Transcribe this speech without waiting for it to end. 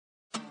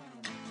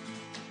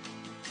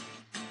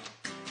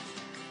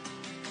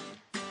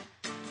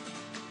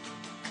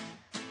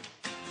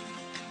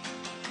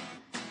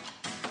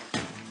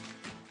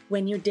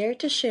When you dare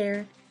to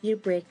share, you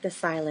break the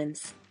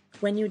silence.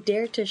 When you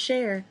dare to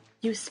share,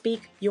 you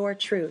speak your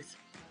truth.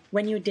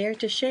 When you dare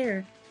to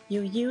share,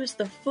 you use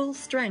the full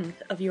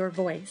strength of your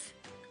voice.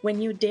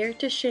 When you dare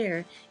to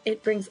share,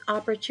 it brings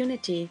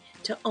opportunity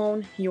to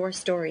own your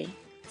story.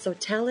 So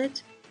tell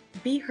it,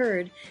 be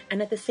heard,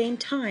 and at the same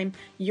time,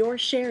 your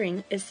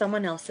sharing is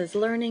someone else's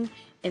learning,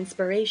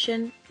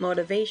 inspiration,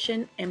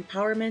 motivation,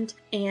 empowerment,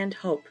 and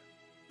hope.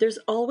 There's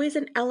always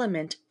an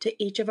element to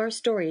each of our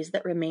stories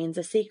that remains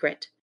a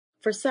secret.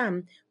 For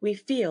some, we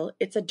feel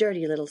it's a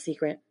dirty little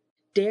secret.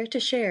 Dare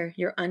to share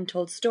your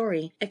untold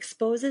story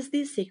exposes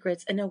these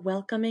secrets in a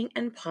welcoming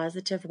and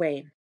positive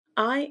way.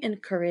 I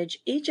encourage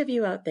each of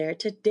you out there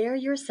to dare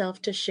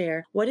yourself to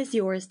share what is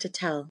yours to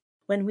tell.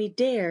 When we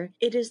dare,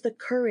 it is the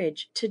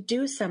courage to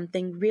do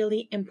something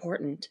really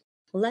important.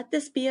 Let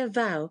this be a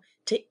vow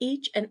to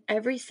each and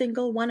every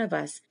single one of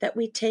us that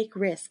we take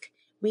risk,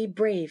 we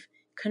brave,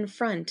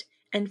 confront,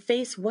 and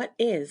face what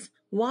is,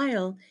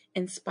 while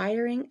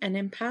inspiring and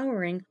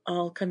empowering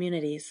all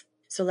communities.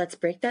 So let's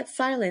break that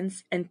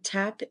silence and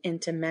tap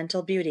into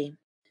mental beauty.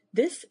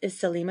 This is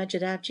Salima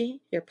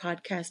Jadavji, your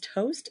podcast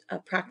host, a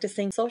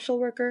practicing social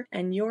worker,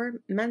 and your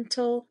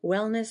mental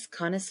wellness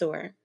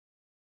connoisseur.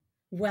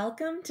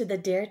 Welcome to the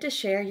Dare to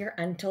Share Your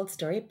Untold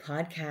Story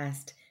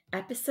podcast,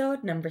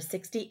 episode number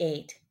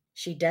 68.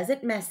 She Does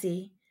It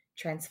Messy,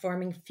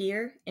 Transforming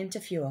Fear into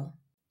Fuel.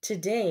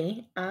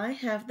 Today, I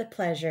have the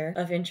pleasure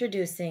of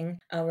introducing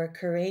our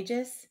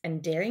courageous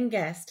and daring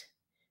guest,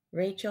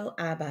 Rachael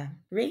Abba.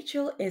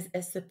 Rachael is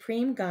a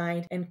supreme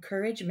guide and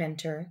courage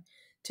mentor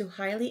to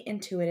highly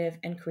intuitive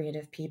and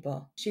creative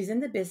people. She's in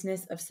the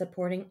business of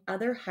supporting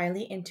other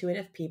highly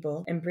intuitive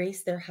people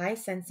embrace their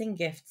high-sensing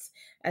gifts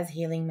as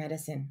healing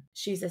medicine.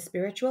 She's a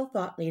spiritual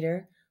thought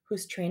leader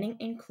whose training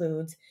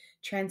includes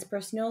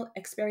transpersonal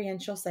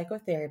experiential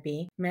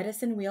psychotherapy,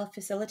 medicine wheel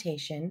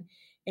facilitation,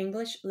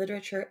 English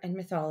literature and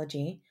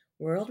mythology,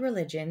 world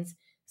religions,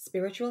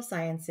 spiritual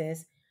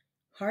sciences,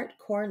 heart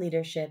core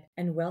leadership,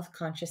 and wealth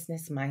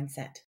consciousness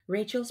mindset.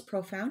 Rachael's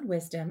profound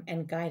wisdom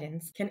and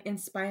guidance can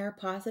inspire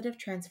positive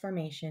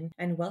transformation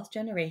and wealth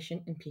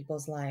generation in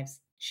people's lives.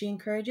 She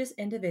encourages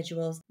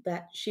individuals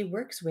that she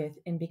works with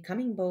in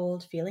becoming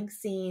bold, feeling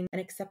seen,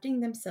 and accepting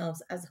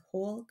themselves as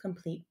whole,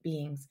 complete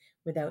beings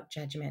without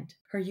judgment.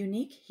 Her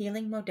unique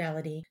healing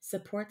modality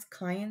supports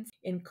clients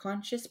in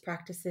conscious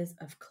practices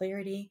of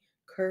clarity,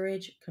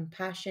 courage,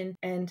 compassion,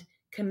 and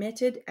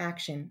committed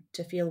action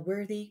to feel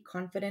worthy,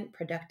 confident,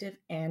 productive,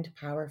 and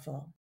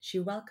powerful. She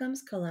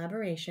welcomes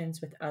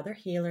collaborations with other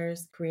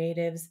healers,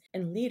 creatives,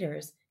 and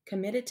leaders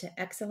committed to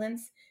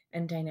excellence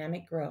and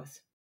dynamic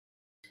growth.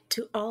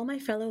 To all my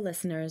fellow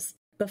listeners,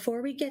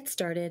 before we get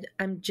started,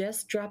 I'm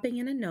just dropping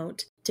in a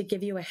note to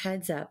give you a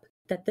heads up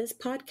that this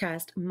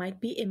podcast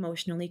might be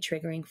emotionally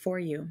triggering for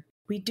you.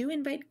 We do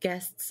invite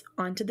guests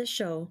onto the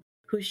show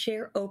who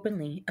share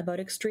openly about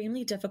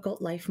extremely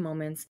difficult life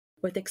moments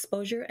with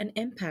exposure and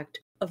impact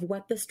of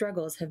what the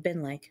struggles have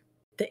been like.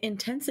 The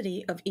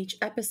intensity of each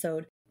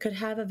episode could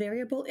have a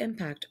variable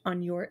impact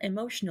on your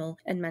emotional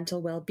and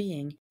mental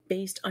well-being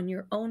based on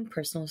your own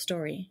personal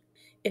story.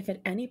 If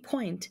at any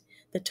point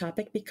the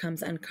topic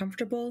becomes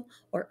uncomfortable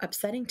or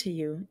upsetting to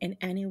you in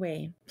any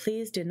way,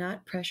 please do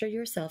not pressure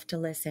yourself to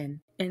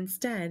listen.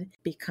 Instead,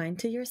 be kind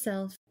to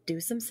yourself,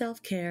 do some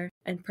self-care,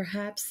 and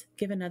perhaps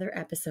give another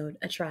episode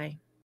a try.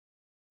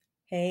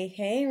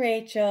 Hey,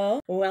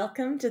 Rachael.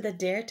 Welcome to the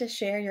Dare to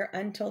Share Your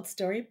Untold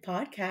Story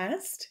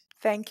podcast.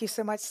 Thank you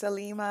so much,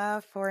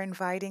 Salima, for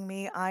inviting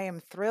me. I am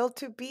thrilled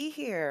to be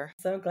here.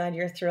 So glad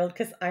you're thrilled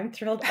because I'm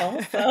thrilled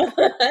also.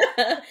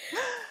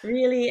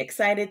 Really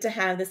excited to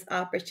have this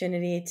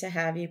opportunity to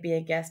have you be a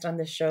guest on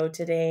the show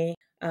today.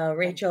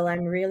 Rachael,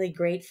 I'm really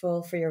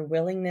grateful for your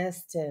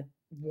willingness to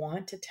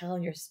want to tell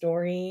your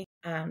story,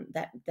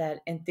 that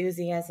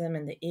enthusiasm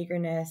and the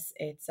eagerness.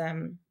 It's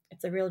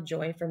a real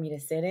joy for me to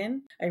sit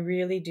in. I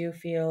really do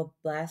feel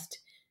blessed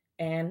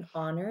and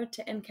honored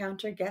to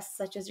encounter guests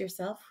such as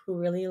yourself who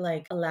really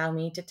allow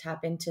me to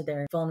tap into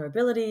their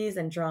vulnerabilities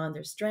and draw on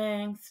their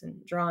strengths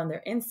and draw on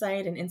their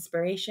insight and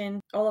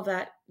inspiration. All of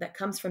that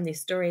comes from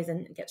these stories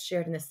and gets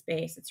shared in this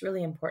space. It's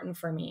really important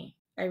for me.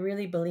 I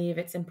really believe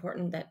it's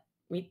important that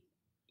we,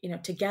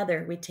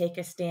 together we take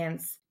a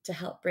stance to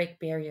help break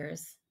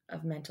barriers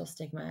of mental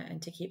stigma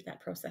and to keep that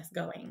process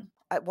going.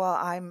 Well,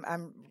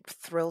 I'm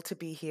thrilled to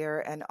be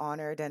here and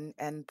honored,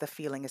 and the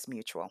feeling is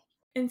mutual.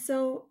 And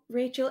so,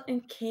 Rachael,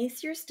 in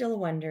case you're still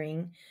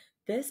wondering,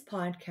 this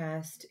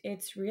podcast,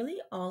 it's really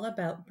all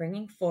about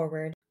bringing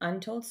forward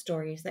untold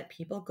stories that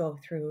people go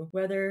through,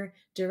 whether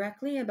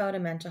directly about a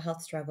mental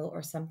health struggle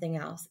or something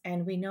else.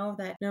 And we know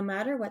that no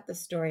matter what the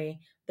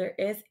story, there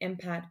is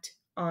impact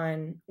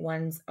on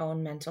one's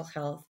own mental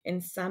health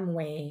in some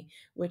way,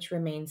 which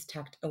remains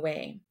tucked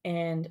away.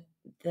 And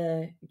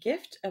the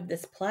gift of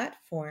this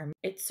platform,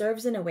 it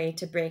serves in a way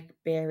to break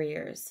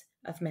barriers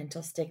of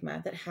mental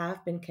stigma that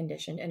have been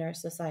conditioned in our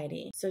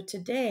society. So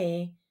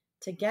today,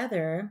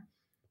 together,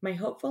 My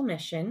hopeful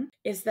mission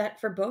is that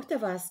for both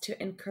of us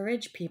to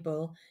encourage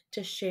people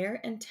to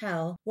share and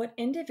tell what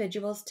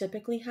individuals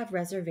typically have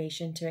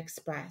reservation to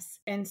express.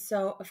 And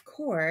so, of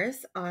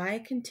course,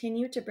 I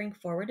continue to bring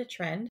forward a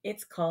trend.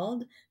 It's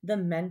called the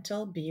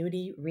mental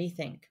beauty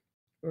rethink.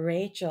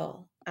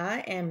 Rachel, I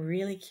am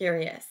really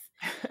curious.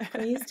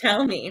 Please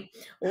tell me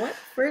what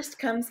first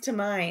comes to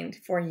mind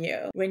for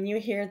you when you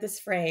hear this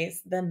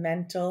phrase, the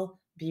mental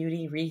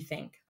beauty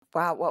rethink?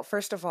 Wow. Well,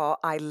 first of all,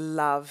 I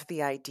love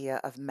the idea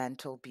of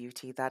mental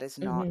beauty. That is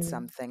not Mm-hmm.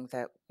 something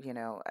that,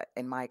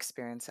 in my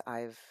experience,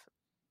 I've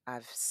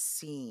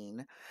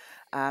seen.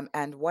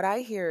 And what I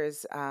hear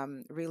is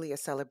really a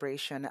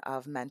celebration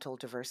of mental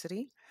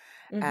diversity,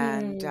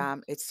 and Mm-hmm.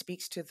 it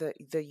speaks to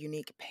the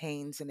unique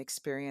pains and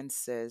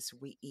experiences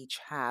we each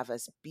have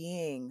as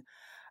being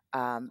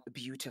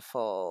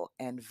beautiful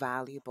and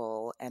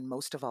valuable, and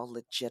most of all,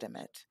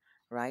 legitimate,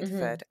 right? Mm-hmm.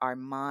 That our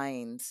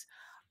minds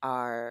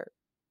are,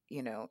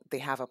 they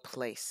have a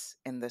place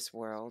in this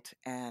world,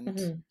 and,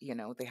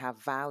 Mm-hmm. they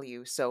have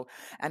value. So,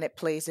 and it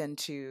plays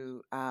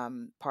into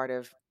part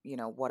of,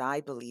 what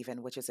I believe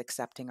in, which is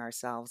accepting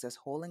ourselves as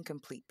whole and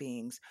complete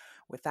beings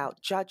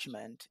without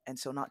judgment. And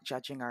so, not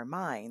judging our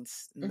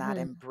minds, and that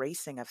Mm-hmm.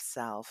 embracing of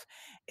self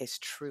is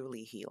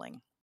truly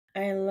healing.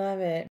 I love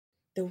it.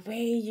 The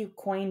way you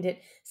coined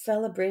it,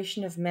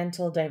 celebration of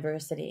mental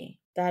diversity.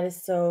 That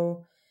is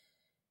so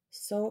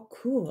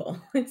cool.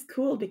 It's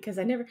cool because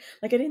I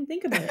didn't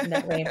think about it in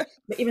that way,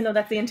 but even though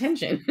that's the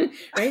intention,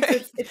 right? So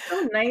it's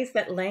so nice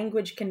that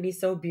language can be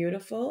so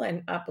beautiful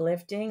and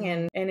uplifting,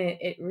 Mhm. and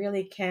it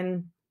really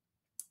can,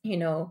 you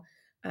know,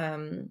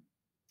 um,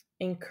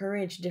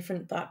 encourage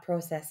different thought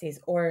processes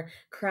or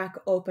crack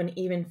open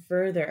even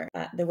further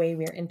the way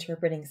we're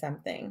interpreting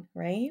something,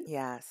 right?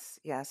 Yes,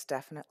 yes,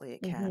 definitely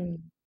it can. Hmm.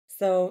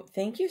 So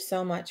thank you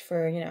so much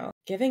for,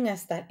 giving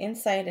us that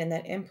insight and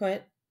that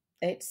input.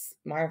 It's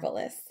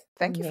marvelous.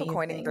 Thank you for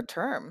coining the Amazing.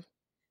 term.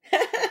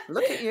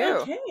 Look at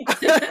you. Okay.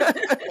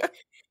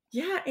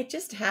 Yeah, it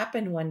just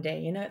happened one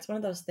day. It's one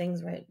of those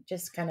things where it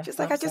just kind of She's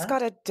like, I pops just up.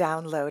 got a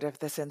download of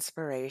this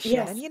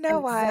inspiration. And Yes, you know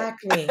what?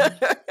 exactly.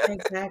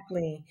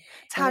 Exactly.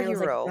 It's And how I you was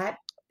like, roll. that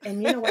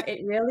and you know what?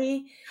 It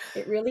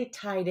really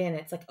tied in.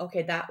 It's like,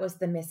 okay, that was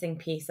the missing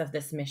piece of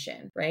this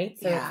mission, right?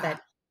 So Yeah,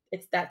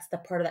 that's the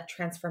part of that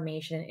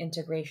transformation and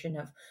integration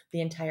of the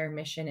entire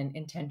mission and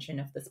intention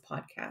of this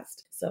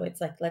podcast. So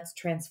it's like, let's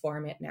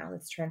transform it now.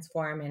 Let's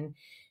transform and,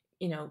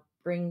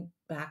 bring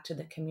back to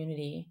the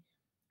community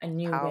a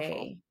new powerful.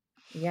 way.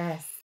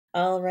 Yes.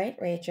 All right,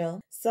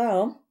 Rachel.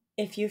 So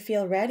if you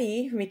feel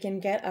ready, we can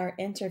get our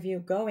interview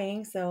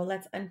going. So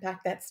let's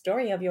unpack that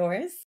story of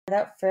yours.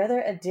 Without further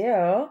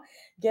ado,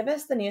 give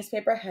us the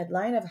newspaper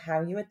headline of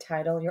how you would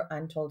title your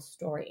untold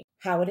story.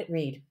 How would it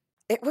read?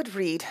 It would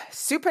read,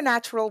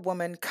 Supernatural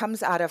woman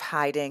comes out of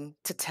hiding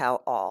to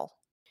tell all.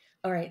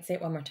 All right, say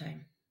it one more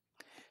time.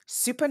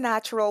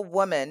 Supernatural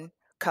woman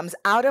comes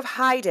out of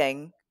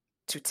hiding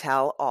to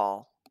tell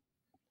all.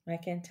 I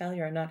can tell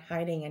you're not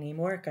hiding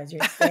anymore because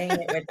you're saying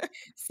it with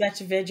such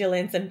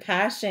vigilance and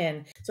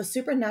passion. So,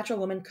 supernatural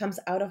woman comes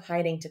out of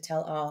hiding to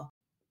tell all.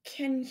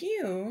 Can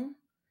you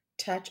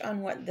touch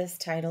on what this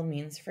title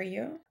means for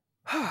you?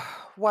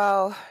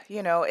 Well,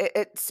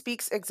 it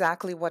speaks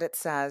exactly what it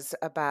says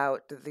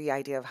about the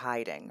idea of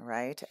hiding,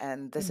 right?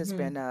 And this has Mm-hmm.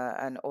 been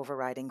an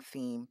overriding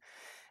theme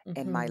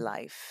in my Mm-hmm.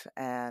 life,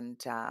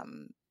 and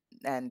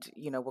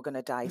we're going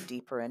to dive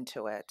deeper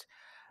into it.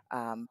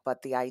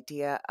 But the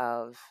idea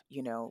of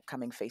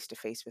coming face to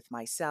face with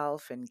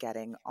myself and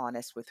getting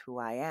honest with who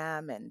I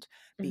am, and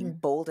being Mm-hmm.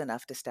 bold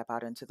enough to step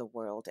out into the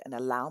world and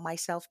allow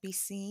myself be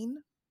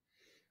seen,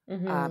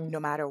 Mm-hmm. no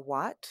matter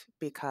what,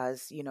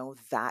 because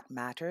that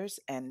matters,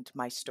 and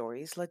my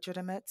story is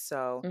legitimate.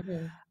 So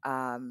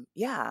Mm-hmm.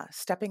 yeah,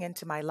 stepping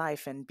into my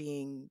life and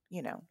being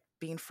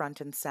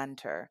front and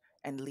center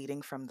and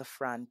leading from the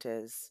front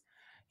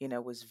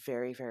was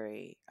very,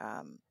 very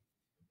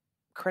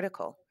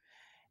critical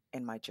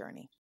in my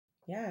journey.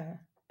 Yeah.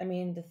 I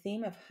mean, the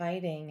theme of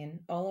hiding and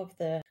all of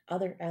the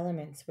other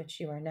elements which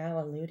you are now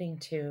alluding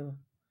to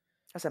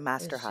I was a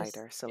master is just,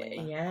 hider,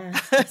 Selima. yeah.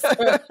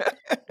 So,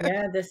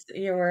 yeah,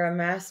 you were a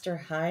master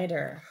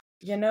hider.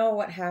 You know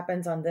what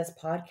happens on this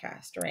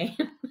podcast, right?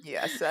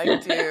 Yes, I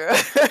do.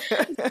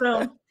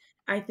 So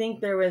I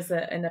think there was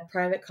in a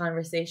private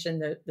conversation,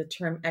 the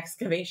term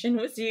excavation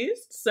was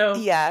used.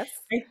 So Yes.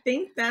 I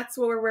think that's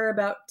where we're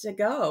about to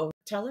go.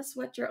 Tell us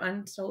what your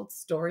untold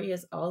story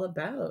is all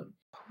about.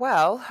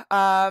 Well,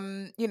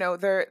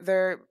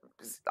 there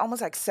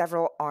almost like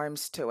several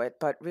arms to it,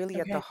 but really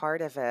at the Okay.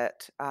 heart of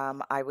it,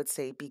 I would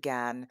say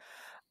began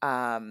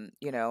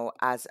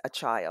as a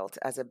child,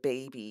 as a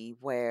baby,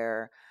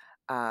 where,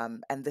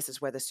 and this is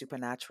where the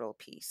supernatural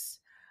piece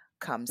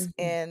comes Hmm.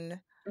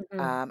 in,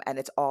 Hmm. and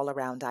it's all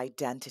around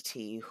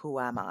identity. Who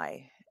am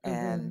I? Hmm.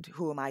 And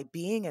who am I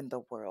being in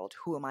the world?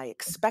 Who am I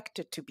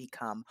expected to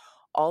become?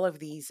 All of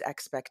these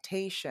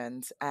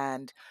expectations,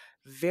 and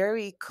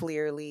very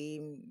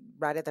clearly,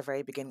 right at the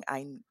very beginning,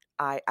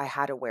 I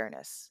had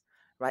awareness,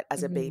 right?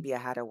 As a Mhm. baby, I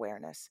had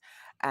awareness.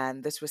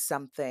 And this was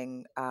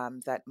something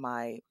that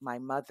my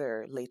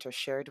mother later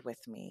shared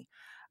with me,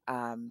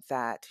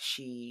 that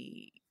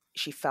she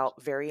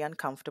felt very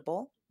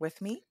uncomfortable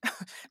with me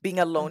being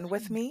alone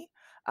with Okay. me,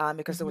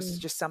 because there was Mhm.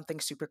 just something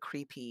super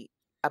creepy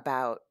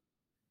about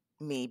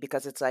me,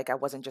 because it's like I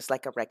wasn't just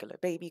like a regular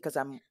baby, because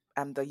I'm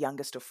the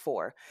youngest of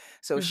four.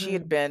 So she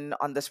had Mhm. been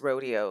on this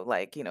rodeo,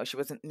 like, she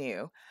wasn't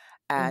new.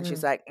 And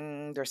she's Mhm. like,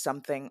 there's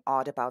something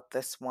odd about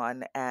this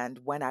one. And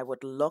when I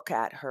would look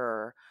at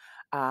her,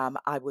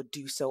 I would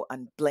do so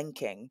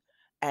unblinking.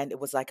 And it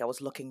was like I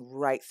was looking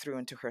right through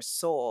into her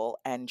soul.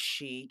 And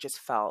she just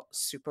felt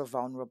super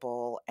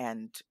vulnerable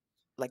and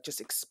like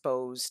just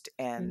exposed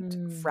and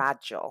Mm.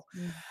 fragile.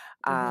 Mm.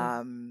 Mhm.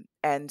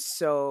 And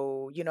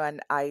so,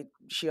 and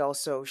she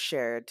also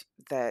shared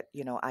that,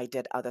 I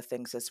did other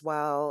things as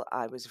well.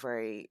 I was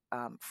very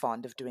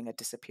fond of doing a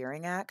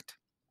disappearing act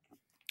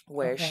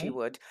where she Okay.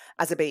 would,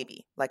 as a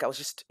baby, like I was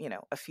just,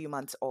 a few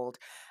months old,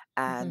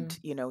 and,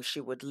 Mhm.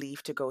 she would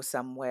leave to go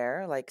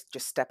somewhere, like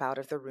just step out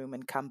of the room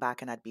and come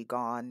back and I'd be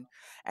gone.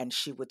 And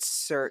she would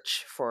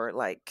search for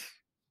like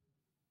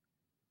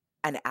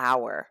an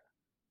hour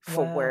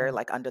for where, Wow.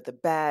 like under the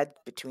bed,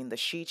 between the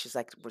sheets. She's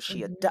like, was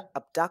she Mhm.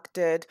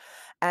 abducted?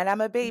 And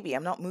I'm a Mhm. baby,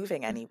 I'm not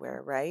moving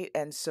anywhere, right?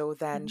 And so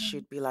then Mhm.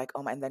 she'd be like,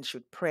 oh my, and then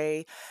she'd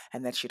pray,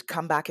 and then she'd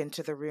come back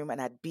into the room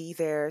and I'd be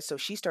there. So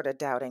she started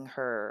doubting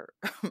her,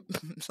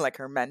 like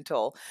her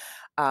mental,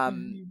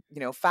 Mhm.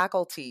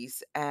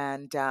 faculties.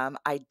 And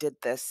I did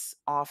this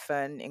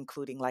often,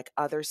 including like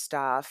other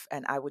stuff.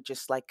 And I would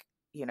just like,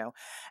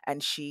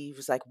 and she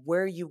was like,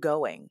 where are you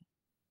going?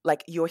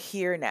 Like, you're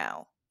here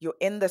now. You're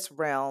in this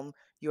realm.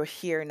 You're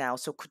here now.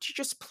 So could you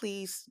just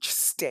please just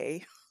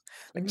stay?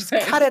 Like, just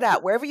cut Right. it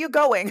out. Wherever you're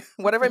going,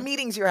 whatever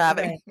meetings you're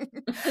having, Right.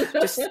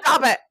 just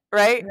stop it.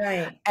 Right.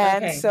 Right.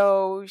 And Okay.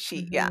 so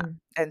yeah. Mhm.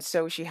 And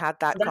so she had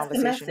So that that's the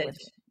conversation with message.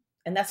 me.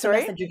 And that's the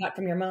Sorry? message you got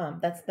from your mom.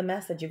 That's the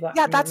message you got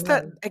Yeah, from your that's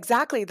the mom.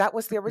 exactly. That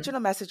was the Mhm. original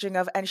messaging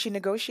of, and she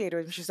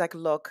negotiated and she's like,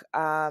 look,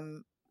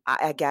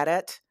 I get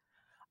it.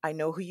 I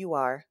know who you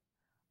are.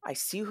 I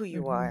see who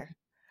you Mhm. are.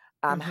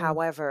 Mhm.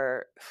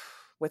 However,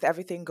 with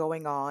everything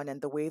going on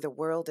and the way the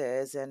world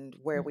is and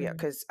where we are, Mhm.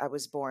 because I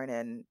was born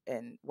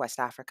in West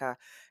Africa,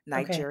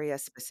 Okay. Nigeria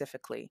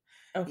specifically.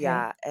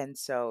 Okay. Yeah. And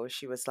so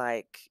she was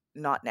like,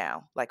 not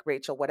now. Like,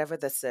 Rachel, whatever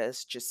this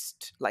is,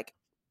 just like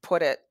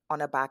put it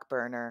on a back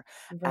burner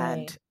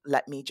Right. and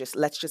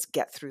let's just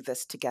get through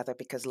this together,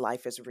 because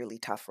life is really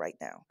tough right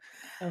now.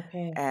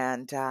 Okay.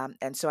 And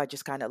so I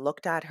just kind of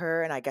looked at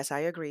her and I guess I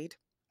agreed.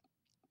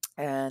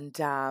 And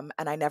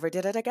I never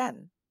did it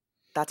again.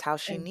 That's how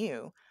she And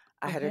knew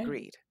I had okay.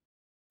 agreed.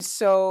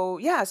 So,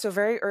 yeah, so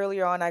very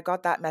early on, I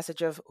got that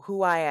message of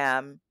who I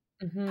am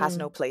has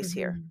no Mhm. place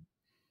here, Mhm.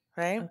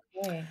 right?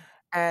 Okay.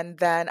 And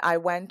then I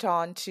went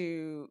on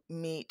to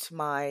meet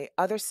my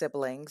other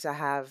siblings. I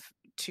have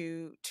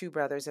two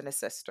brothers and a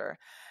sister,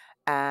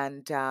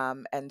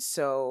 and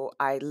so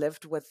I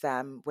lived with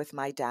them with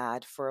my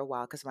dad for a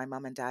while because my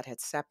mom and dad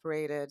had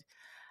separated.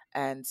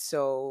 And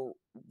so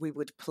we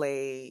would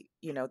play,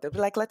 they'd be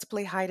like, let's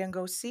play hide and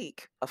go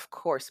seek. Of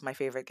course, my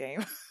favorite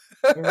game.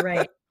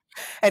 Right.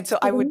 And so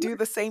So I when would you do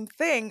the same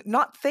thing,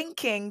 not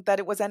thinking that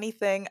it was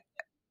anything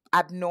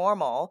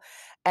abnormal.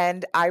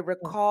 And I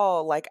were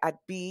recall, like, I'd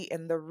be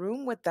in the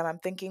room with them. I'm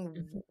thinking,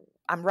 mhm.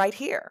 I'm right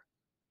here.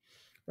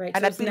 Right,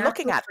 And so I'd it's be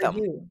looking natural at for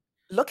them, you.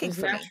 It looking was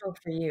for me. natural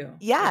for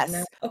you. It was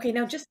not Yes. okay,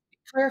 now just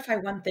clarify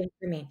one thing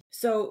for me.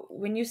 So,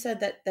 when you said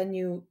that then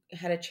you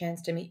had a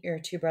chance to meet your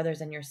 2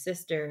 brothers and your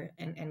sister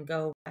and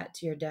go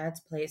to your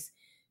dad's place,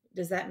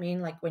 does that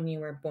mean, like, when you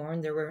were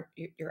born, there were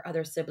your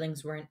other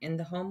siblings weren't in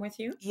the home with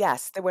you?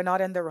 Yes, they were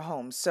not in their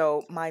home.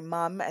 So my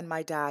mom and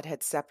my dad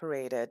had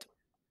separated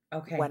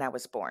when Okay, I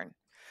was born.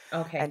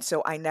 And okay.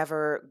 so I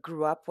never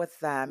grew up with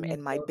them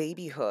in my Until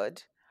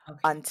babyhood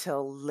okay,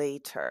 until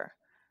later.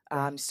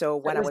 right. So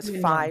So when it I was was you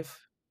and your mom. 5,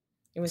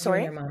 It was you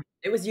and sorry? your mom.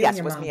 It was you and Yes,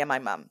 it your was me mom. and my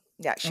mom.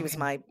 Yeah, she was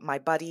Okay, my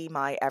buddy,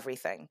 my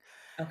everything.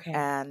 okay.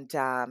 And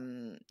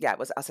yeah, it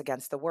was us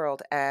against the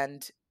world.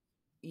 And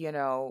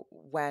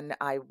when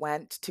I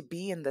went to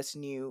be in this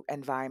new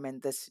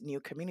environment, this new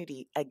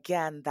community,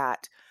 again,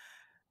 that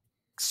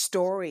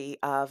story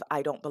of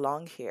I don't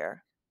belong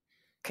here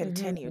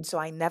Mhm, continued. So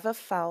I never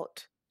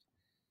felt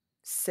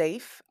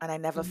safe and I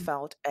never mhm,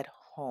 felt at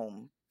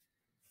home,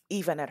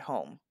 even at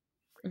home.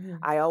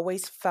 mhm. I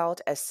always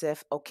felt as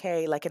if,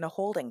 okay, like in a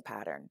holding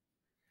pattern,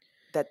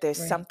 that there's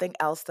Right. something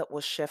else that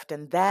will shift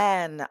and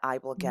then I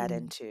will get Mhm,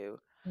 into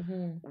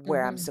mhm,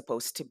 where I'm mhm,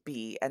 supposed to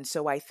be. And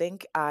so I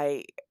think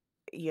I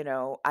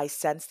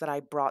sense that I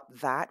brought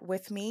that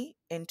with me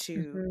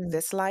into mhm.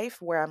 this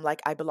life where I'm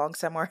like, I belong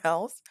somewhere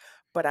else,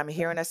 but I'm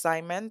here on Right.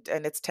 assignment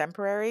and it's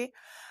temporary.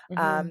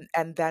 Mhm.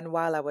 And then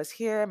while I was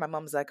here, my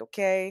mom's like,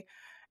 okay.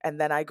 And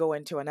then I go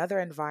into another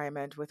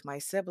environment with my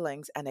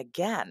siblings. And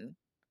again,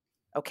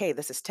 okay,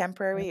 this is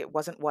temporary. It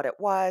wasn't what it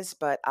was,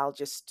 but I'll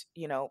just,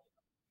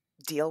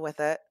 deal with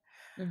it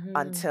Mhm,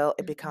 until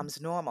it mhm.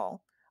 becomes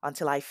normal,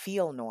 until I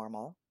feel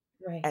normal.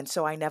 Right. And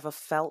so I never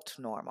felt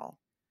normal,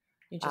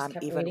 You just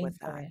kept even waiting with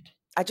for that. it.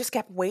 I just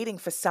kept waiting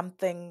for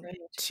something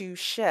Right. to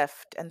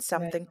shift and Right.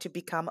 something to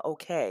become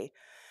okay.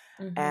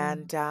 Mhm.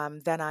 And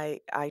then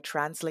I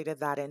translated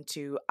that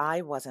into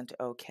I wasn't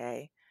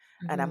okay.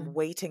 And I'm Mhm.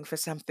 waiting for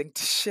something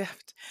to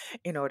shift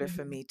in order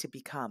for Mhm. me to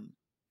become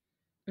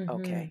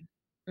okay. Mhm.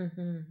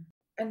 Mhm.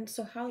 And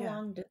so how Yeah.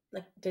 long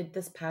did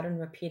this pattern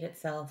repeat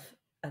itself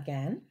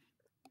again?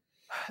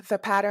 The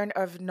pattern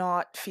of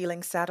not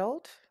feeling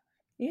settled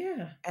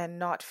Yeah. and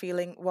not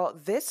feeling, well,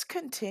 this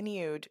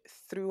continued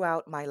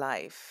throughout my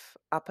life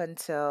up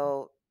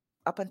until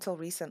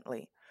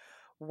recently,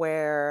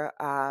 where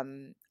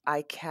I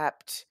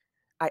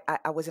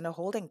was in a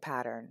holding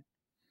pattern,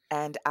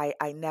 and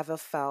I never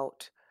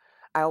felt,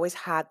 I always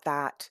had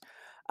that,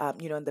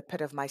 in the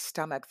pit of my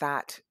stomach,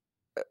 that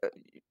uh, uh,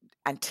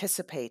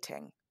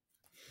 anticipating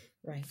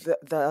Right.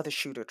 the other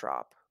shoe to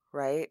drop,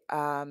 right?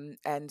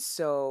 And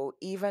so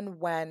even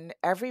when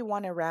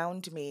everyone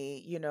around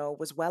me,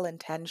 was well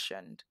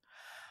intentioned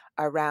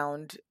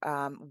around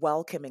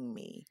welcoming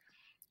me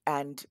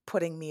and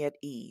putting me at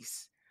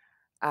ease,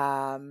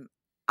 um,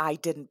 I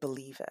didn't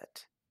believe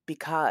it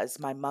because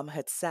my mom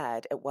had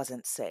said it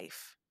wasn't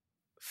safe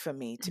for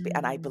me to be,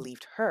 and I Mm.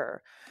 believed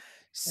her.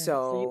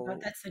 Right. So you got So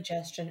that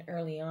suggestion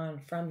early on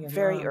from your very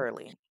mom.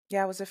 early.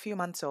 Yeah, I was a few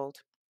months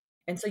old.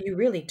 And so you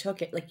really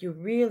took it, like you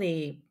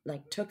really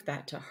like took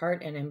that to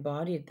heart and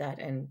embodied that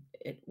and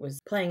it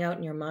was playing out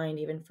in your mind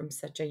even from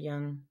such a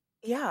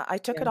Yeah, I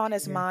took it young on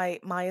as figure. my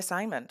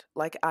assignment.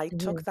 Like I Mhm.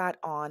 took that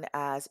on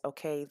as,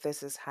 okay,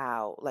 this is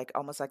how, like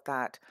almost like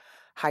that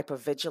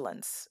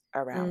hypervigilance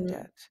around Mm.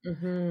 it.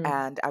 Mhm.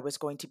 And I was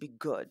going to be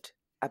good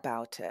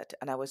about it.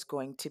 And I was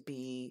going to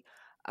be,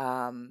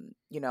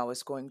 I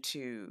was going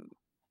to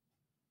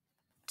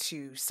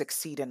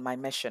succeed in my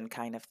mission,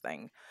 kind of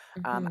thing.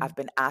 Mhm. I've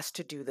been asked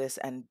to do this,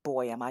 and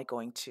boy, am I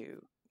going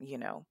to,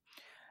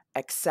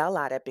 excel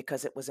at it,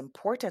 because it was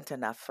important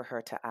enough for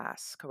her to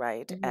ask,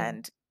 right? Mhm.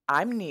 And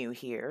I'm new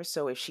here,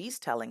 so if she's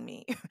telling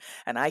me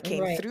and I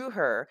came Right. through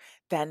her,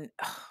 then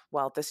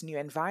well, this new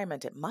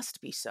environment, it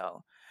must be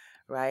so,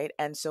 right?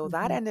 And so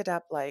that Mhm. ended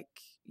up,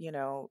 like,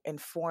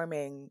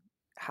 informing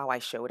how I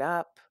showed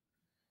up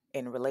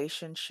in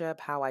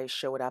relationship, how I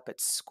showed up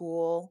at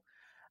school.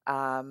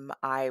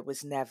 I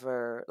was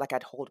never like,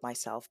 I'd hold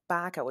myself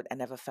back. I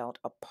never felt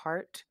a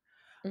part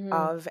Mhm.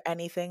 of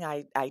anything.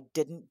 I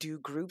didn't do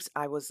groups.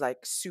 I was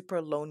like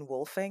super lone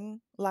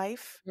wolfing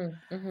life.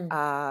 Mhm.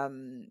 Mhm.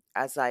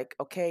 As like,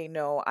 okay,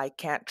 no, I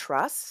can't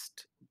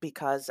trust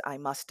because I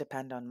must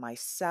depend on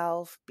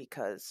myself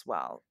because,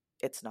 well,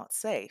 it's not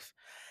safe.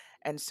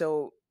 And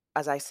so,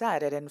 as I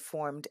said, it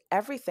informed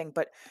everything.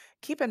 But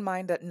keep in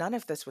mind that none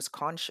of this was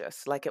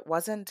conscious. Like it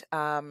wasn't,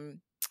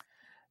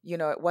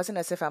 it wasn't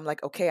as if I'm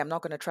like, okay, I'm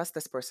not going to trust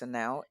this person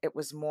now. It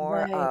was more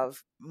Right.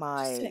 of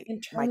Just an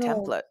my internal,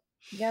 template.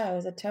 yeah, it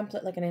was a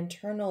template, like an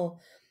internal,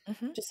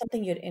 Hmm. just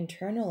something you'd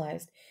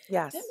internalized.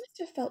 That Yes. must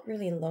have felt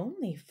really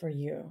lonely for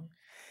you.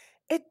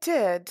 It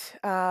did.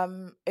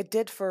 It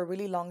did for a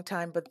really long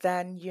time, but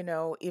then,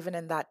 even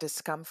in that,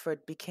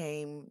 discomfort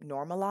became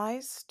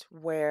normalized,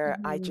 where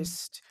Mhm.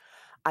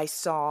 I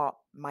saw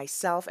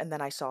myself and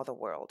then I saw the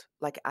world.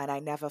 Like, and I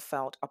never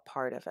felt a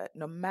part of it.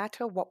 No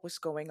matter what was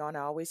going on,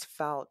 I always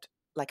felt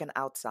like an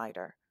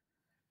outsider.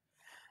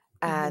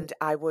 Mhm. And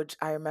I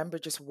remember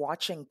just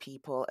watching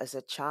people as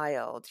a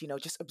child,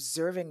 just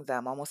observing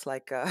them almost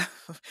like,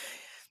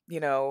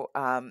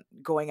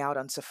 going out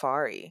on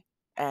safari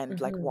and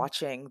like Mhm.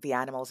 watching the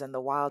animals in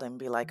the wild and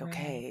be like, Right.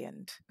 okay,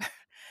 and,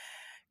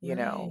 you Right.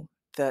 know,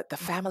 the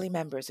family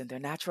members in their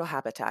natural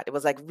habitat. It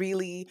was like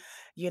really,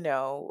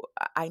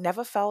 I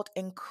never felt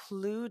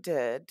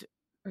included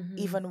Mhm.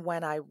 even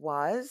when I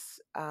was,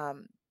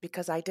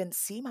 because I didn't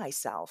see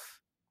myself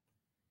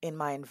in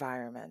my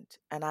environment,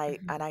 and I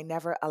Mhm. and I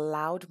never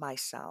allowed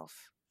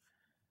myself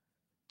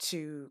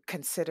to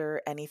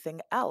consider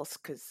anything else,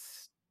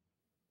 because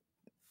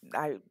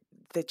I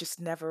there just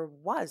never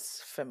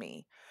was for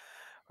me,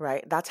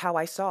 right? That's how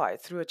I saw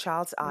it through a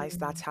child's eyes.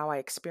 That's Mhm. how I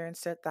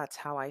experienced it. That's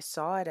how I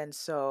saw it. And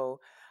so,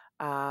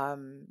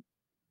 um,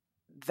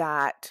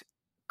 that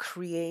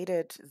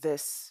created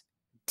this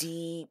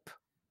deep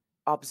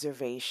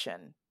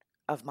observation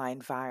of my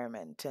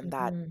environment, and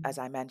that, as Mhm.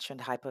 I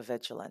mentioned,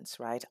 hypervigilance,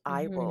 right?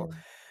 I will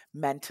Mhm.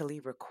 mentally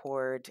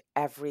record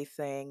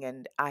everything,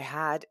 and I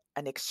had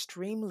an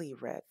extremely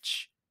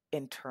rich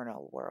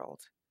internal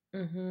world,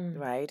 Mhm.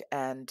 right?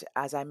 And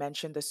as I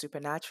mentioned, the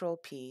supernatural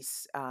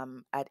piece,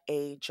 at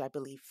age, I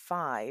believe,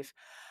 5,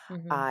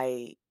 Mhm.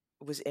 I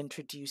was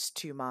introduced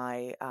to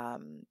my,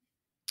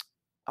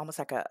 almost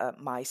like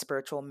my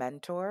spiritual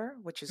mentor,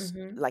 which is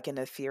Mhm. like an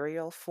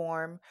ethereal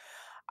form.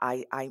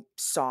 I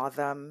saw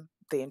them.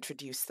 They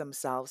introduced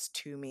themselves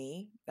to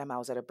me. I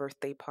was at a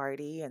birthday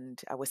party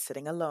and I was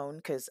sitting alone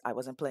because I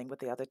wasn't playing with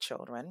the other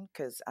children,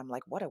 because I'm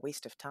like, what a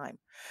waste of time.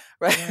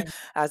 Right. Right.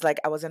 I was like,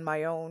 I was in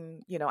my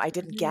own, I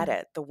didn't get Mhm.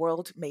 it. The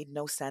world made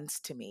no sense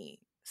to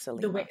me.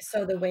 Salima.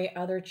 The way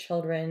other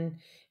children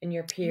and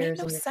your It made peers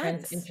no and your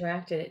friends sense.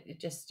 interacted, it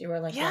just you were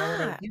like, "Why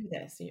would I Yeah, do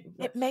this?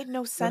 it made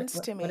no sense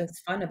to What me. is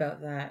fun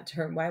about that?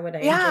 Or why would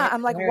I enjoy Yeah, it?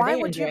 I'm like, Why are why they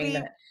would you enjoying be?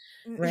 that?"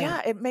 Right.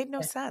 Yeah, it made no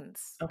Yeah.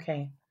 sense.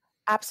 Okay.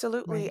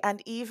 Absolutely. Right.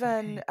 And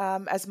even Okay.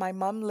 as my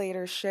mom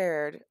later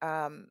shared,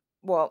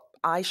 well,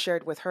 I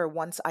shared with her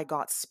once I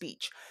got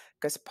speech,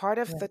 because part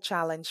of the Right.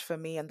 challenge for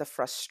me and the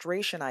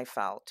frustration I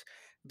felt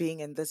being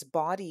in this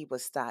body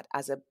was that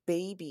as a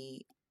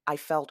baby, I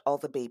felt all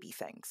the baby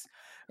things,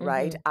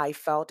 right? Mhm. I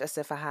felt as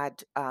if I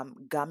had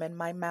gum in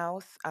my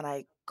mouth and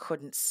I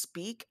couldn't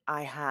speak.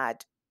 I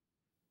had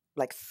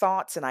like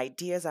thoughts and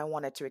ideas I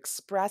wanted to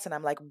express, and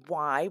I'm like,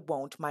 why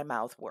won't my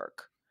mouth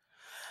work?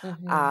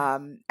 Mhm.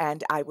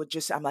 And I would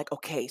just, I'm like,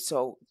 okay,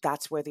 so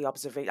that's where the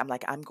observation, I'm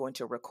like, I'm going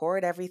to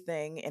record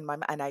everything in my,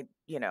 and I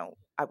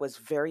was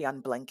very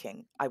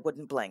unblinking. I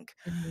wouldn't blink.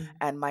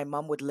 Mhm. And my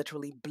mom would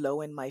literally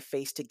blow in my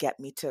face to get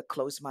me to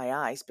close my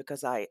eyes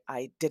because I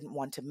didn't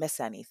want to miss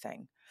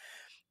anything.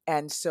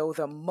 And so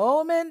the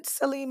moment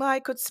Salima I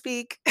could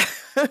speak,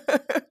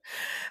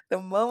 the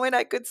moment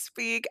I could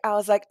speak, I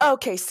was like,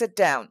 okay, sit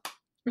down,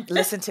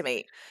 listen to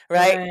me,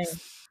 right? Right.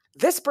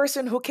 This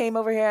person who came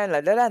over here and, la,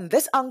 la, la, and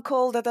this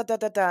uncle, da, da, da,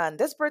 da, da, and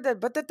this person,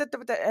 but da, da,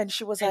 da, da, and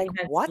she was And like, you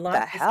had what the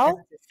lots of stuff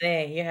hell? to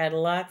say. You had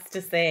lots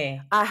to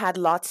say. I had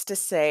lots to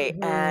say.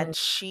 Mhm. And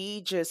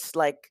she just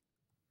like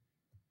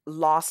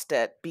lost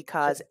it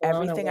because Just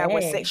blown everything I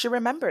was saying, away. she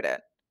remembered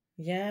it.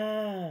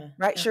 Yeah.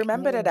 Right. She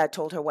remembered it. Okay. I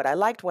told her what I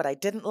liked, what I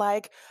didn't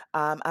like.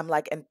 I'm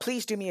like, and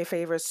please do me a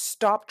favor,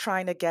 stop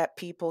trying to get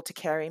people to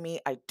carry me.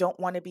 I don't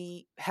want to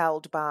be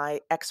held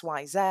by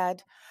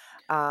XYZ.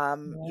 How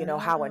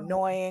Wow.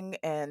 annoying.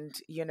 And,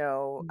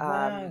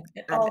 Wow.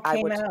 It and all I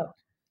came would, out.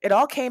 it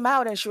all came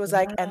out. And she was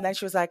like, Wow. and then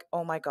she was like,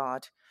 oh my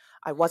God,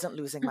 I wasn't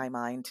losing my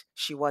mind.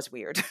 She was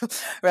weird.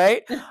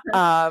 Right.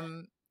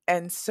 Um,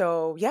 and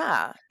so,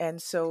 yeah.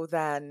 And so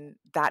then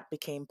that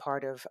became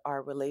part of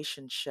our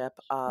relationship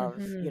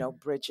of, Mhm.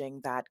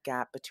 bridging that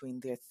gap between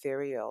the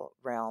ethereal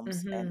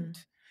realms and, Mhm.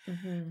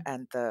 Mhm.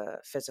 and the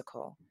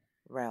physical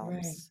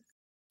Right. realms.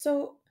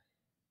 So,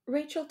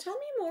 Rachel, tell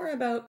me more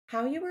about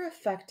how you were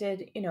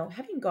affected,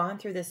 having gone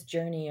through this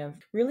journey of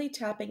really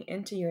tapping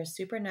into your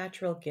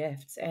supernatural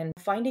gifts and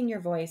finding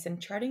your voice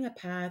and charting a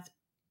path,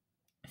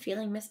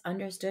 feeling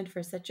misunderstood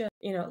for such a,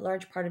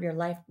 large part of your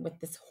life with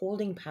this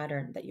holding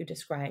pattern that you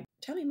described.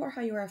 Tell me more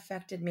how you were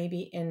affected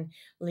maybe in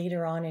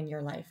later on in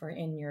your life or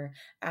in your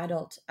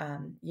adult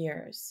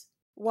years.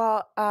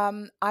 Well,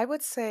 I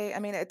would say, I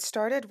mean, it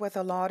started with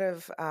a lot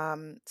of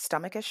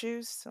stomach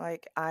issues.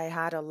 Like, I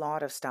had a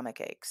lot of stomach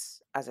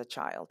aches as a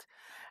child,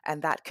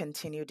 and that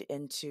continued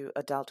into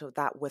adulthood,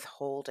 that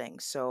withholding.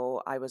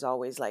 So I was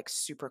always like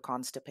super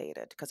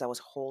constipated because I was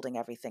holding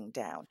everything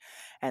down.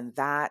 And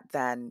that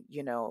then,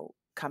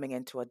 coming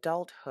into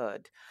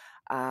adulthood,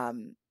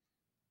 um,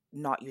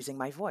 not using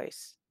my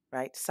voice,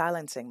 right?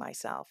 Silencing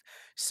myself.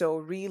 So,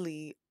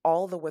 really,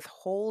 all the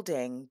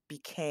withholding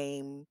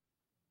became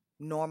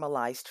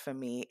normalized for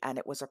me, and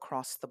it was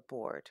across the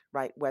board,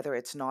 right? Whether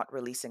it's not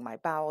releasing my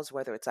bowels,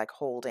 whether it's like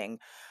holding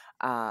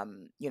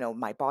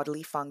my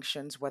bodily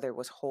functions, whether it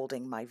was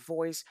holding my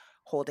voice,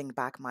 holding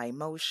back my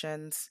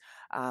emotions,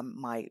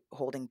 my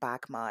holding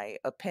back my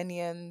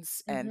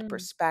opinions and Hmm.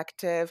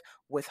 perspective,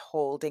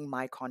 withholding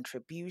my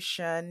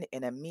contribution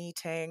in a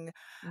meeting,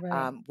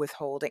 Right.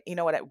 withholding,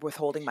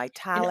 withholding my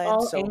In talent.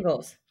 all So,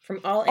 angles, from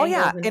all oh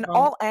yeah, angles and in all.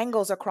 all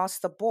angles across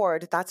the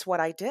board, that's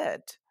what I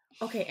did.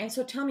 Okay, and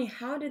so tell me,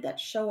 how did that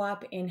show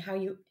up in how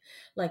you,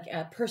 like,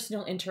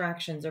 personal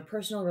interactions or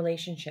personal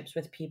relationships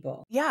with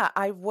people? Yeah,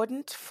 I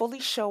wouldn't fully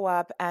show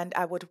up and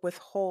I would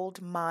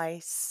withhold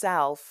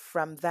myself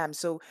from them.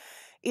 So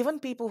even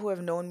people who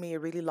have known me a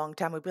really long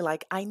time would be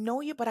like, I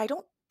know you, but I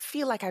don't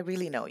feel like I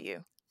really know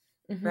you.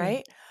 Hmm.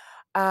 Right.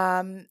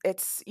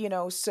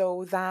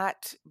 So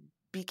that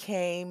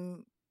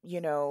became,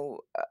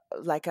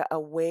 like a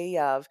way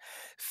of,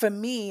 for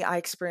me, I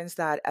experienced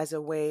that as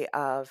a way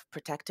of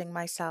protecting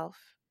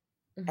myself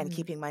and Hmm.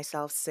 keeping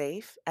myself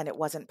safe. And it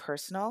wasn't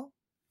personal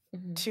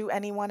Hmm. to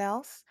anyone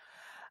else.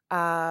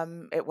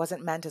 It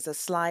wasn't meant as a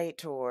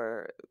slight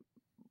or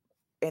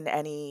in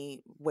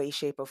any way,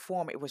 shape, or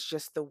form. It was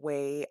just the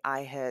way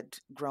I had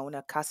grown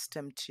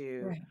accustomed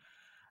to Right.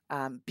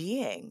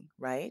 being,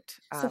 right?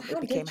 So It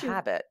how became did you,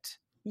 habit.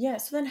 yeah,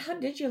 so then how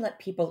did you let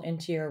people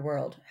into your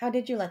world? How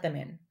did you let them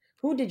in?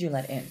 Who did you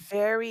let in?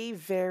 Very,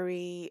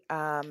 very,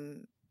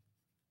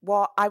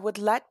 well, I would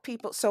let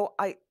people, so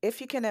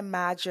if you can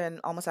imagine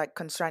almost like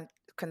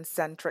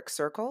concentric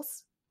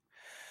circles.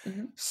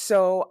 Hmm.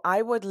 So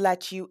I would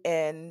let you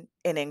in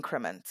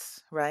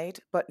increments, right?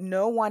 But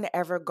no one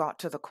ever got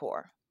to the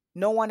core.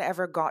 No one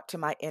ever got to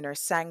my inner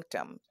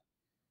sanctum.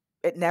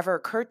 It never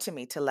occurred to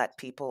me to let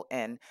people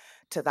in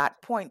to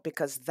that point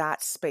because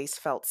that space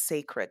felt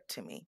sacred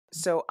to me.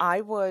 So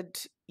I would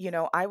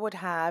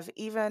have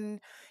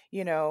even,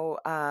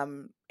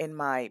 in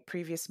my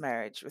previous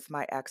marriage with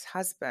my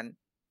ex-husband,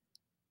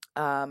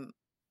 um,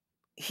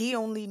 he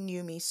only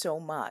knew me so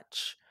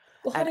much.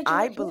 Well, how And did you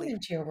I let him believe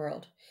into your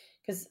world?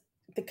 Because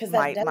that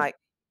my does, my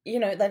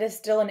that is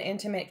still an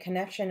intimate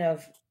connection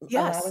of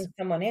Yes. allowing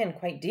someone in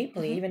quite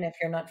deeply, Hmm. even if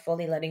you're not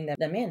fully letting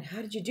them in.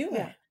 How did you do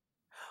Yeah. it?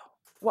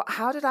 Well,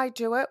 how did I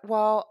do it?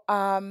 Well,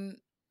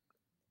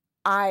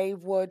 I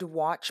would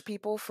watch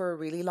people for a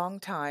really long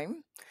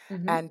time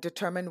Mhm. and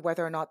determine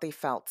whether or not they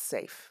felt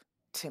safe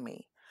to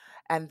me.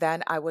 And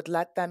then I would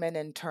let them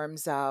in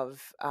terms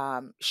of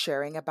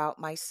sharing about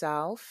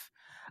myself,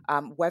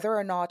 whether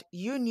or not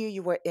you knew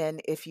you were in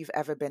if you've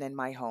ever been in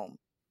my home.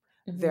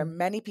 There are Mhm.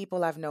 many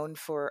people I've known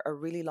for a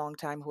really long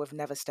time who have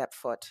never stepped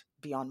foot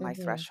beyond my Mhm.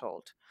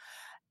 threshold.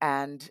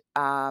 And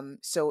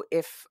so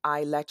if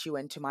I let you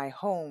into my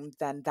home,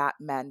 then that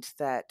meant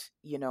that,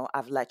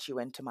 I've let you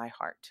into my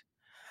heart.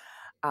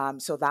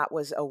 So that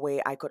was a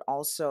way I could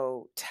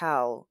also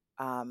tell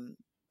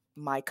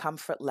my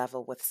comfort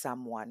level with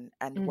someone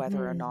and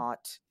whether or Mhm.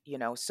 not,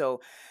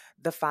 so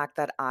the fact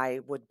that I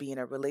would be in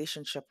a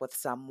relationship with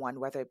someone,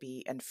 whether it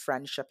be in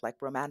friendship,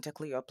 like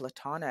romantically or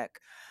platonic,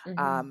 Mhm.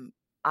 um,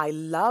 I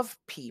love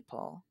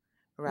people,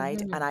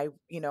 right? And Mhm.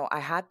 I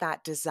had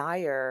that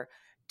desire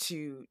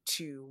to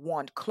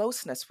want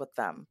closeness with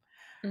them,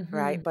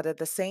 right? Mhm. But at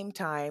the same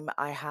time,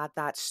 I had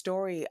that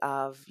story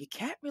of you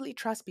can't really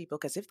trust people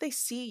because if they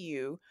see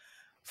you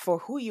for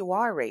who you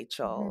are,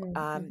 Rachel,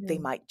 Mhm. they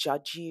Mhm. might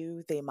judge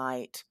you, they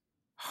might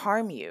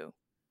harm you,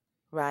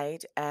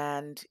 right?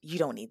 And you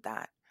don't need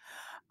that.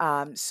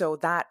 So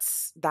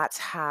that's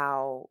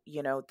how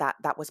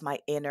that was my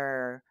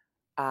inner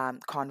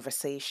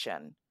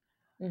conversation,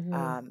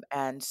 Mhm.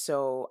 and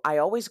so I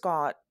always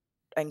got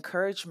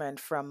encouragement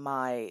from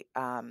my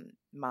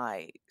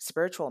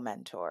spiritual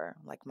mentor,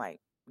 like my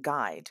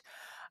guide,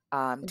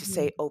 to Mhm.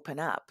 say open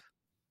up.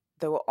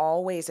 They were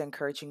always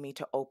encouraging me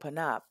to open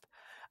up.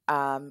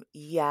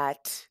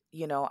 Yet,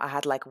 I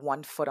had like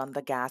one foot on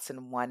the gas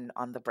and one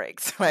on the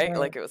brakes, right? Right.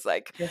 Like it was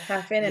like, You're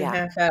half in and yeah,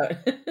 half out.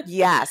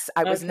 yes,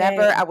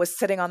 Okay. I was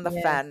sitting on the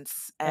Yes.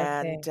 fence.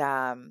 And Okay.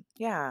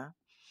 yeah.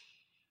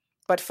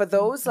 But for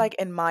those Mhm. like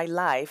in my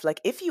life,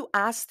 like if you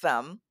ask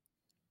them,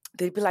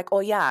 they'd be like, oh,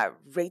 yeah,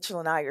 Rachel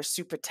and I are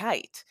super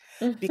tight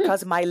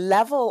because my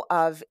level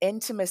of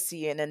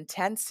intimacy and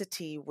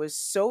intensity was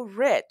so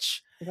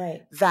rich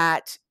Right.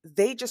 that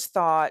they just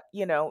thought,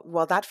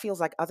 well, that feels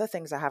like other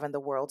things I have in the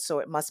world, so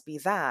it must be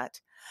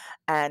that.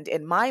 And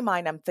in my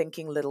mind, I'm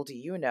thinking, little do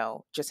you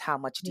know just how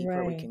much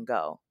deeper we Right. can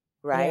go.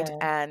 Right. Yeah.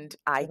 And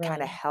I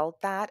kind Right. of held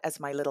that as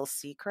my little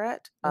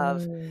secret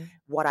of Mm.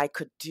 what I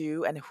could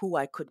do and who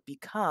I could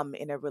become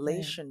in a Right.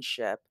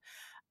 relationship.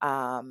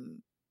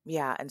 Um,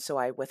 yeah. And so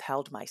I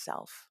withheld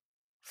myself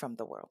from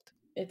the world.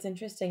 It's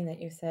interesting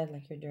that you said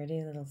like your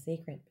dirty little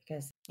secret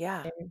because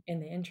Yeah. in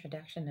the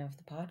introduction of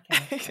the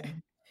podcast,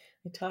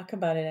 we talk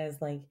about it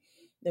as like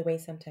the way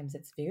sometimes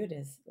it's viewed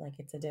is like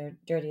it's a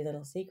dirty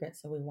little secret.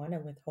 So we want to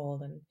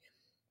withhold and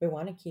we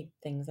want to keep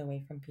things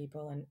away from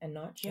people and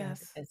not share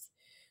Yes. because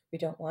we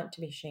don't want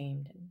to be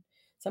shamed. And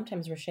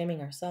sometimes we're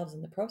shaming ourselves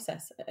in the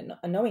process,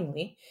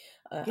 unknowingly,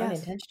 Yes.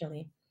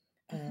 unintentionally.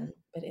 Hmm.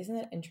 But isn't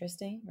that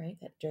interesting, right?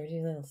 That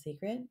dirty little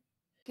secret.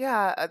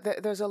 Yeah.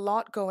 There's a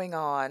lot going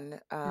on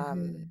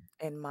Mm-hmm.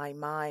 in my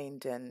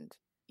mind. And,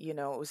 it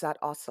was that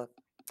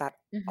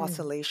Mm-hmm.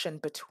 oscillation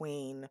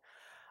between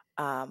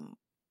um,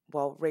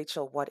 well,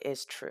 Rachel, what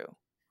is true,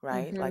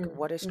 right? Like, Mm-hmm.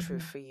 what is true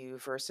Mm-hmm. for you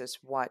versus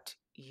what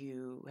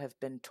you have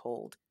been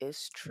told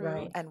is true,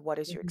 Right. and what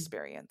is your Mm-hmm.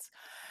 experience?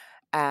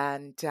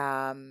 And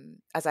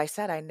as I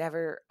said, I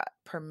never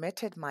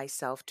permitted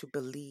myself to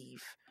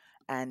believe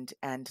and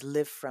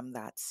live from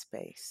that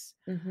space.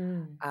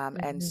 Mm-hmm.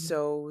 And Mm-hmm.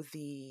 so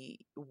the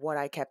what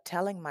I kept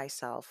telling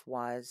myself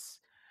was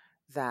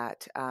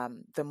that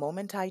the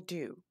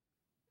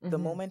Mm-hmm.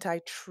 moment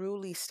I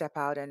truly step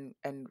out and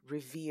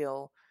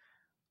reveal,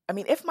 I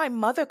mean, if my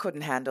mother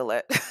couldn't handle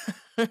it,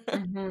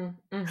 Mm-hmm.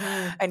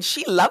 Mm-hmm. and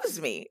she loves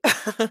me,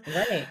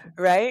 Right.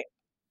 right?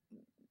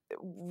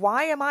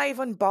 Why am I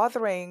even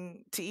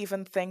bothering to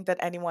even think that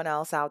anyone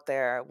else out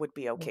there would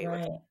be okay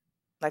with Right. me?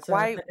 Like, So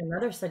it's why? like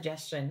another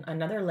suggestion,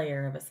 another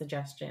layer of a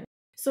suggestion.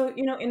 So,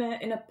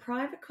 in a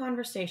private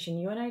conversation,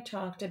 you and I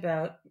talked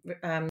about,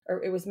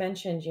 or it was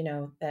mentioned,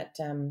 that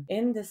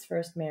in this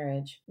first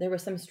marriage, there were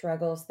some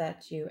struggles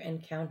that you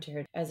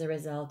encountered as a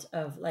result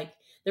of like,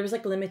 there was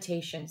like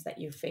limitations that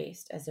you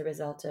faced as a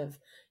result of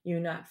you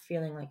not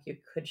feeling like you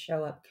could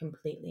show up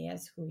completely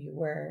as who you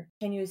were.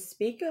 Can you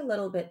speak a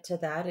little bit to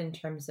that in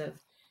terms of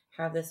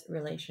how this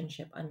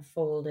relationship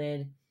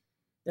unfolded,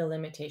 the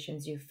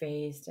limitations you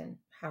faced and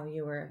how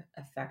you were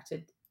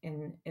affected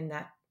in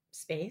that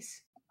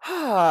space?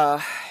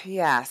 Ah,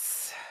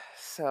 yes.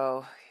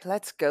 So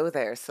let's go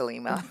there,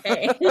 Salima.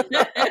 Okay.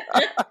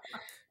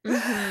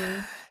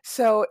 Mhm.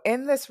 So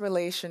in this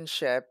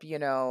relationship,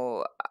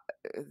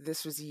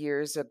 this was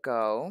years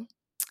ago,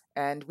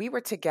 and we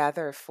were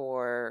together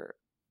for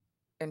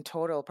in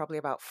total probably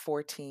about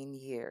 14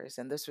 years.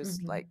 And this was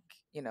like, Mhm.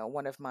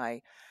 one of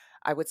my,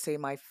 I would say,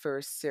 my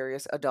first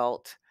serious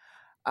adult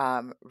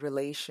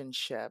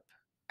relationship.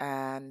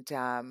 And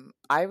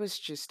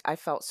I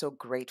felt so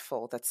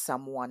grateful that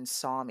someone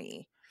saw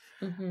me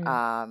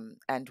Mhm.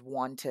 and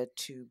wanted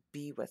to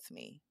be with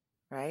me,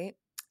 right?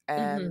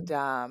 Mm-hmm.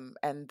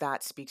 And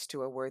that speaks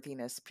to a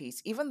worthiness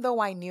piece. Even though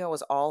I knew I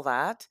was all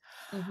that,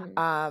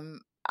 Mm-hmm.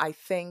 I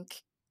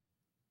think,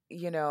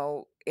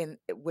 in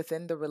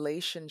within the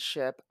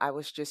relationship, I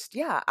was just,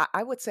 yeah,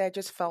 I would say I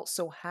just felt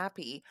so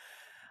happy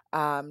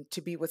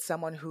to be with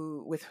someone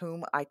with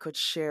whom I could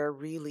share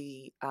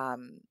really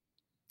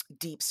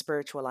deep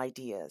spiritual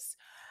ideas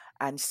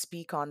and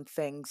speak on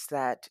things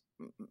that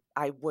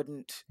I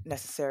wouldn't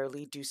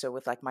necessarily do so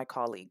with like my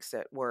colleagues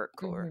at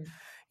work, or, Mm-hmm.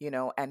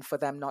 and for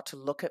them not to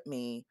look at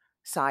me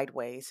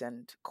sideways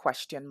and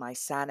question my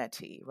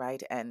sanity,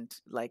 right? And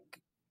like,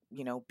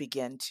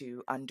 begin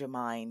to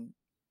undermine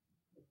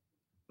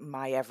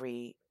my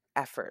every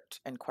effort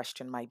and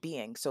question my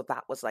being. So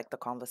that was like the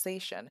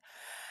conversation.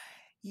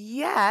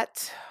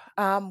 Yet,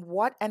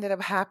 what ended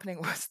up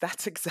happening was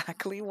that's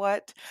exactly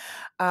what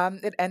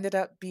it ended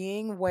up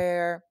being,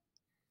 where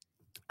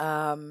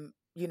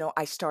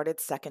I started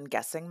second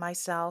guessing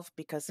myself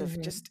because of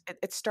Mm-hmm. just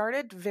it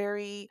started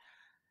very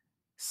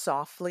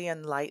softly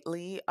and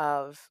lightly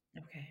of,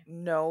 Okay.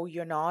 no,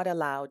 you're not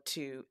allowed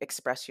to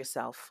express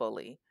yourself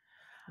fully.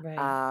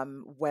 Right.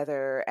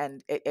 Whether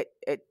and it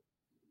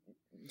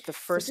the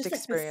So first just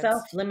like the experience.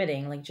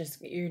 self-limiting, like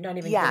just you're not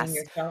even giving Yes.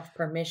 yourself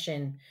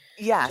permission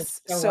to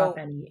Yes. show up So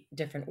any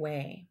different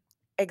way.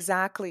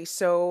 exactly.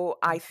 So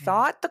I Okay.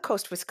 thought the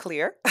coast was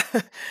clear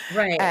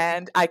Right.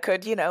 and I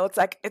could, it's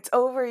like, it's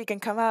over, you can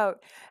come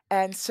out.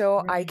 And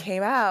so I Right.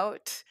 came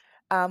out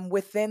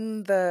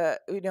within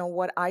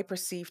what I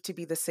perceived to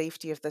be the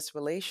safety of this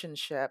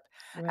relationship.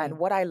 And Right.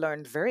 what I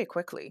learned very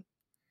quickly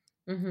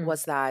Mm-hmm.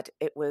 was that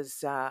it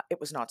was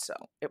not so.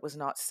 It was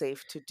not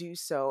safe to do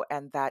so.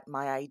 And that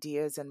my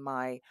ideas and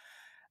my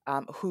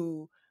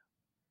who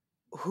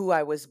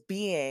I was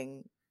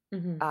being,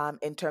 Mm-hmm.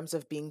 in terms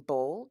of being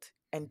bold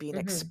and being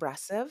Mm-hmm.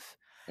 expressive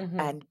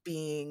Mm-hmm. and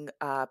being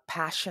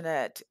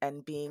passionate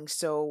and being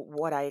so,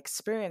 what I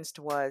experienced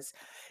was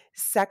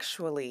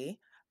sexually,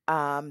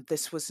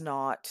 this was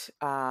not,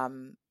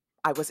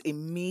 I was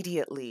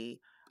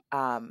immediately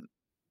um,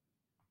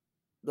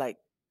 like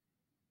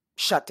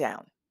shut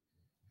down,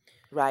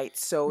 right?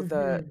 So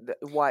Mm-hmm. the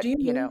what, Do you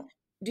mean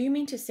do you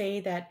mean to say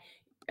that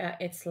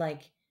it's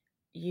like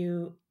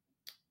you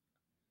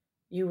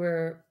you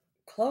were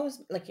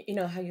close, like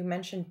how you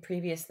mentioned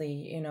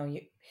previously,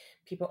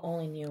 people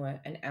only knew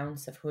an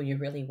ounce of who you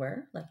really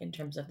were, like in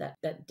terms of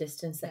that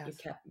distance that you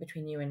yes. kept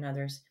between you and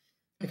others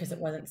because it Hmm.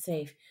 wasn't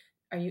safe.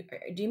 Do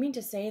you mean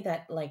to say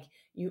that like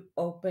you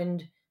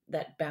opened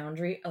that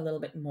boundary a little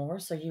bit more,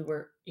 so you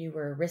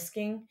were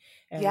risking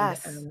and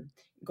Yes.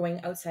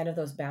 going outside of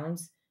those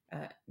bounds,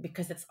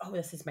 because it's, oh,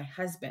 this is my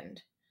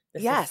husband,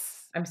 this is,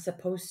 Yes. I'm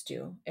supposed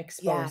to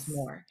expose Yes.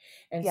 more.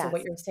 And so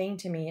what Yes. you're saying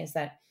to me is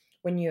that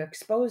when you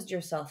exposed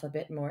yourself a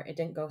bit more, it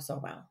didn't go so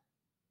well.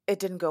 It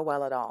didn't go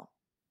well at all.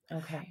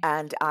 Okay.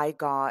 And I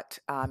got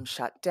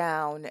shut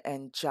down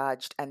and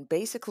judged, and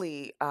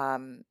basically,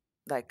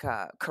 like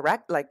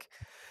correct, like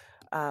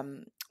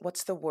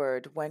what's the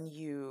word when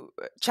you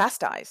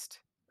chastised,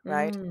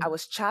 right? I Mm,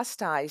 was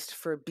chastised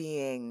for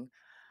being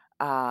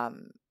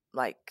um,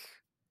 like,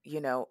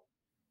 you know,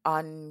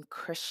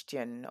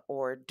 unchristian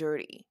or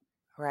dirty,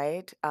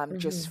 right?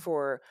 Just mhm,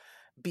 for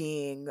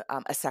being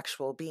a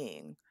sexual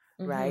being,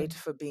 right? mhm,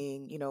 For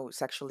being,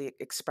 sexually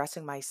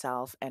expressing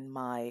myself and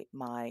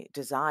my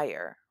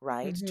desire,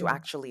 right? To mhm,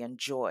 actually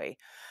enjoy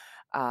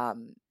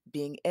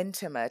being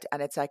intimate.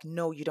 And it's like,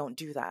 no, you don't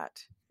do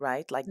that,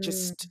 right? Like,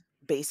 just mm,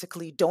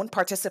 basically don't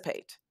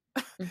participate,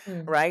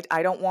 mhm, right?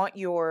 I don't want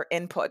your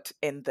input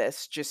in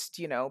this. Just,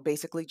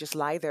 basically just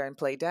lie there and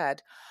play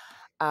dead.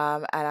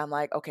 And I'm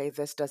like, okay,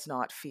 this does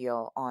not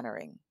feel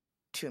honoring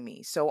to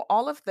me. So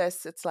all of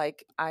this, it's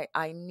like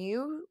I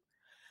knew,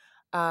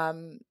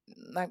 um,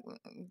 like,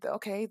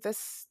 okay,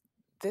 this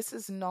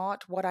is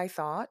not what I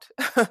thought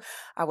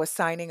I was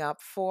signing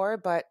up for.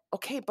 But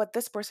okay, but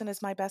this person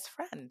is my best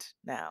friend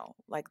now.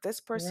 Like, this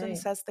person right,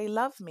 says they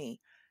love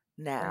me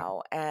right,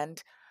 now,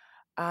 and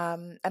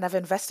I've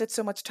invested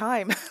so much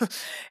time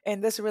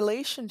in this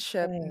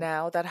relationship right,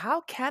 now, that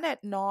how can it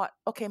not?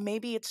 Okay,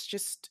 maybe it's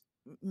just,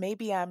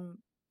 maybe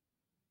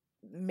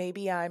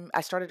I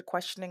started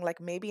questioning, like,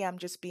 maybe I'm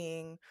just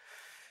being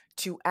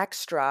too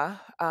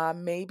extra.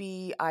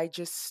 Maybe I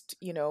just,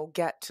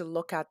 get to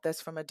look at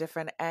this from a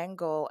different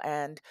angle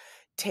and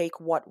take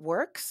what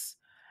works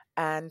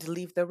and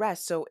leave the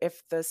rest. So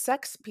if the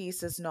sex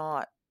piece is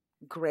not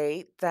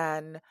great,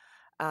 then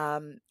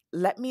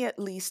let me at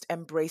least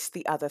embrace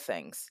the other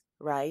things,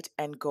 right?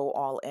 And go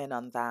all in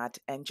on that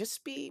and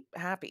just be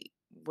happy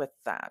with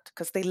that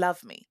because they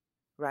love me,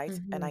 right?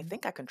 And I mhm,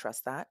 think I can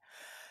trust that.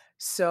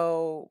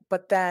 So,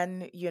 but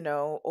then,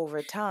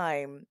 over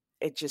time,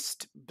 it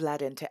just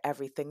bled into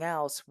everything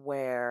else,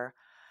 where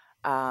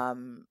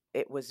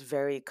it was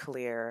very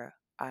clear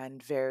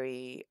and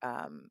very,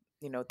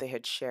 they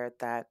had shared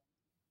that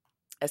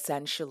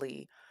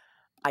essentially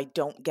I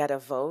don't get a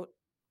vote.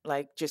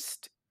 Like,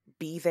 just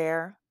be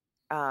there.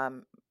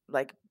 Um,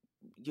 like,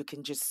 you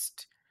can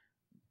just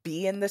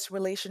be in this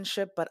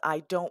relationship, but I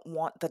don't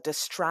want the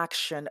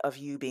distraction of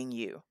you being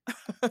you,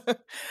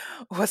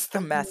 was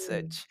the mhm,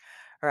 message.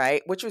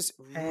 right? Which was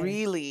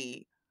Okay.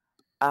 really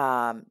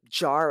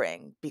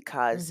jarring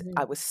because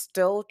I was Mhm.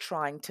 still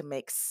trying to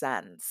make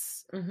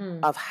sense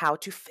Mhm. of how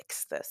to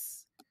fix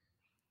this,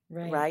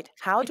 Right. right?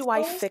 How It's do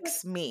I almost like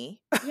fix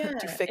me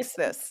to yeah, fix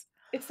this?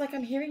 it's like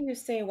I'm hearing you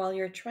say while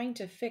you're trying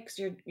to fix,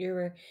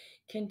 you're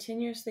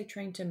continuously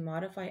trying to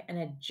modify and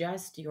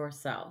adjust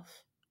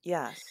yourself.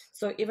 Yes.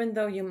 So even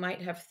though you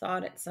might have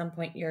thought at some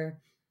point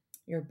you're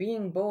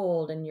being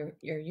bold and you're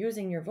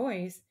using your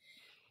voice,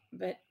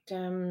 but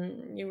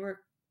you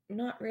were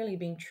not really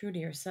being true to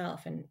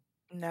yourself and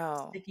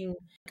No, sticking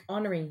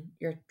honoring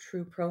your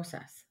true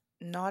process.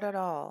 not at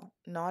all.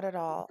 Not at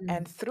all.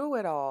 And Mhm. through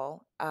it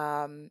all,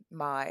 and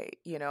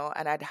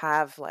I'd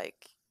have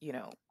like,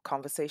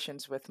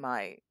 conversations with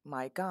my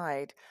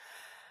guide.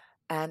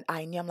 And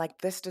I knew I'm like,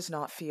 this does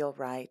not feel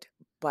right,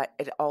 but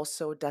it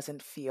also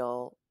doesn't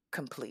feel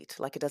complete.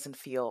 Like it doesn't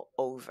feel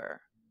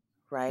over,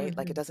 right?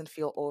 Like it Mhm. doesn't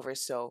feel over.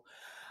 So,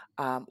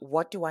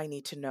 what do I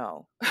need to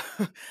know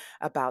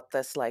about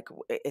this? Like,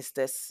 is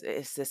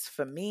this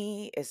for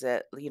me? Is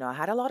it, I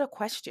had a lot of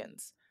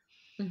questions.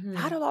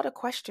 I had a Mhm. lot of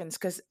questions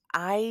because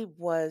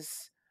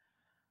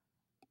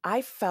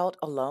I felt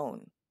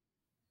alone,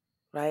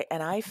 right?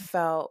 And I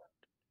felt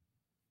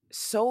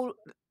so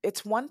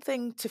it's one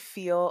thing to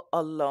feel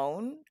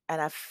alone,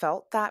 and I've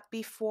felt that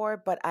before,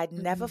 but I'd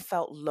never Mhm.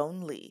 felt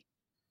lonely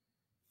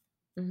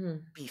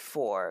Mhm.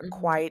 before Mhm.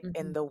 quite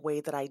in Mhm. the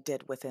way that I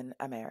did within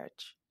a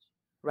marriage,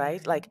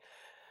 right? Right. Like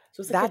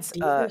So it's like a that's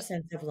deeper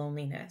sense of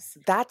loneliness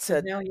that's because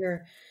a now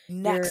you're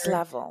next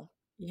level.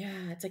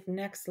 yeah, it's like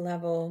next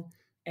level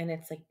and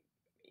it's like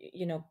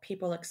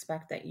people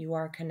expect that you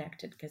are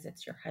connected because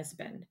it's your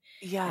husband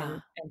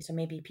Yeah. and so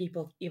maybe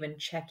people even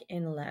check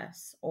in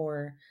less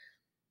or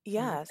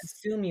Yes.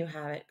 assume you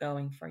have it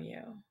going for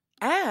you.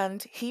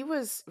 And he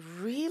was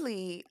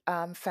really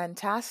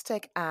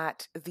fantastic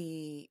at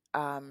the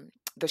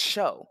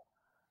show,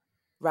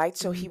 right?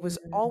 So he was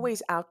Mm,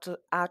 always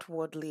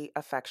outwardly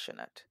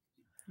affectionate.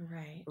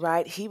 right.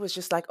 Right? He was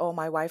just like, "Oh,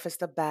 my wife is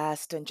the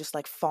best," and just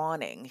like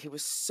fawning. He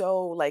was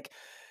so like,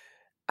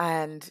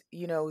 and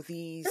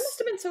That must these,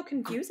 have been so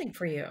gr- confusing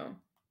for you,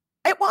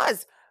 it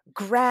was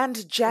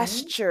grand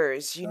right?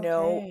 gestures,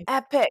 Okay.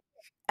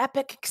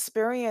 epic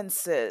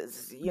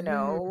experiences,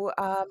 Mhm.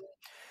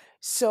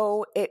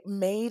 so it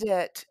made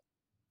it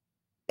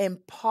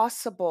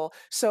impossible.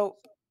 So,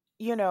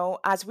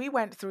 as we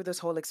went through this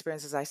whole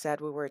experience, as I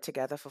said, we were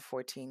together for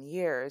 14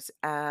 years,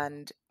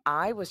 and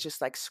I was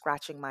just like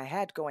scratching my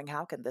head, going,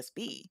 "How can this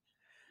be?"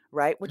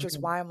 Right? Which is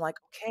Mhm. why I'm like,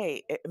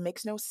 okay, it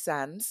makes no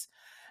sense.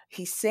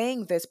 He's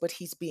saying this, but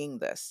he's being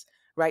this,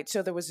 right?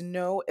 So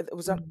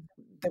Mhm.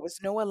 there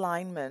was no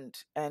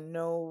alignment and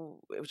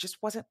no, it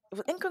just wasn't, it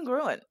was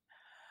incongruent.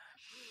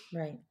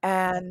 Right.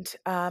 And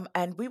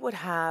we would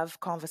have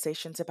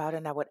conversations about it,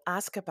 and I would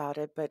ask about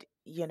it, but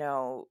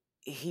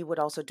he would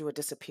also do a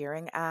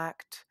disappearing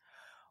act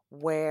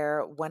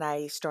where when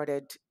I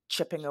started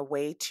chipping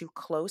away too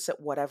close at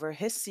whatever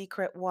his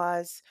secret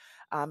was,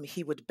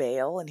 he would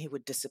bail and he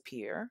would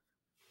disappear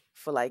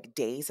for like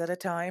days at a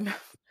time.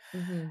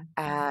 Mhm.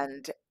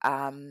 And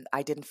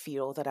I didn't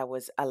feel that I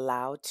was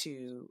allowed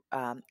to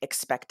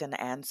expect an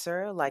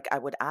answer. Like I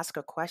would ask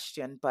a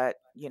question, but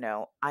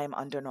I'm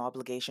under no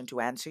obligation to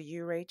answer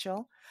you,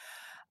 Rachel.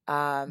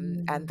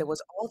 And there Mm.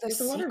 was all this There's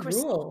a lot of secrecy,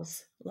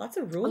 rules. Lots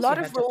of a rules you lot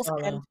of had to rules,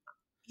 and follow.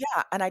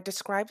 yeah, and I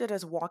described it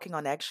as walking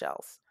on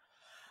eggshells.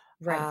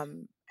 Right.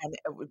 And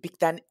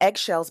then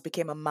eggshells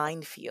became a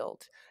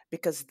minefield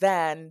because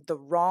then the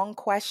wrong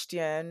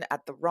question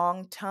at the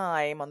wrong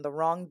time on the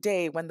wrong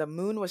day when the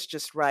moon was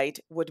just right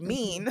would Mhm.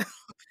 mean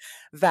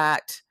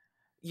that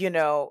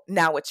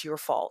now it's your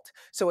fault.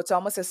 So it's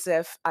almost as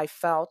if I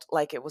felt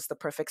like it was the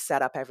perfect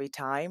setup every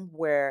time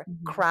where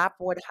Mhm. crap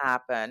would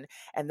happen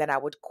and then I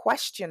would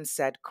question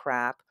said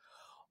crap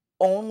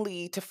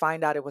only to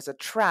find out it was a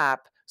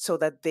trap so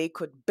that they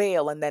could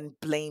bail and then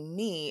blame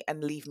me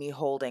and leave me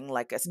holding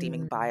like a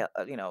steaming Mm.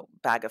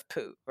 bag of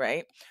poo,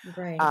 right?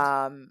 Right.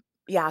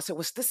 Yeah, so it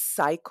was this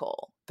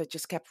cycle that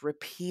just kept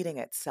repeating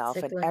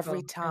itself, and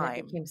every Cyclical, and it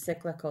time, became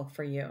cyclical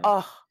for you.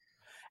 oh,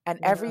 and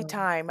every Wow.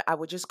 time I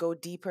would just go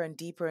deeper and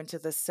deeper into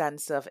the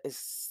sense of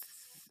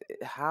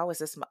how is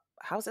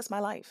this my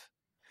life,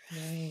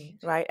 Right.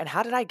 right? And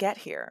how did I get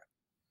here,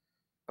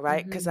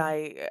 right? Because Mhm.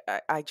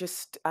 I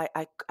just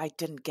I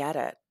didn't get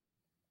it.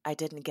 I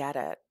didn't get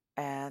it,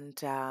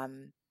 and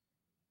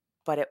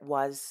but it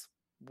was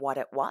what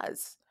it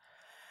was.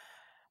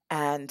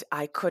 And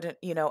I couldn't,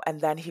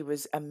 and then he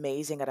was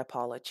amazing at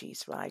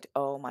apologies, right?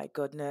 Oh my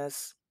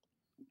goodness.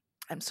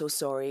 I'm so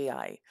sorry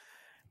I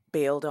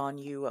bailed on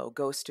you or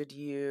ghosted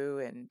you.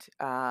 And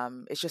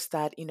it's just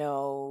that,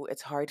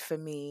 it's hard for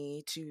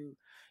me to,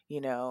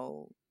 you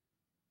know,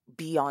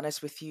 be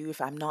honest with you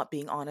if I'm not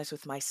being honest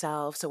with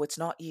myself. So it's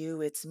not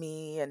you, it's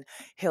me. And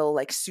he'll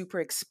like super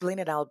explain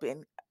it.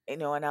 And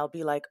I'll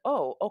be like,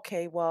 oh,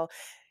 okay, well,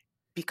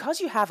 because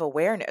you have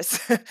awareness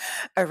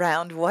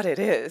around what it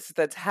is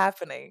that's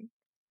happening,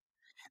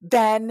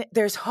 then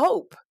there's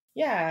hope.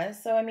 Yeah,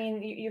 so I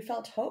mean, you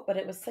felt hope, but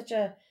it was such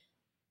a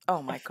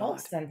Oh a my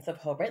false God. sense of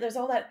hope, right? There's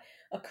all that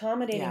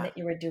accommodating Yeah. that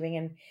you were doing,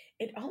 and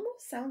it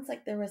almost sounds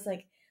like there was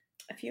like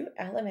a few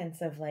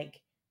elements of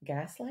like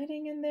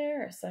gaslighting in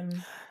there or some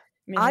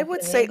I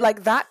would say manipulating,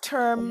 like that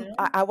term, you know,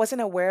 I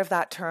wasn't aware of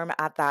that term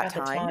at that at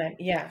the time. time.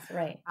 Yes,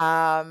 right.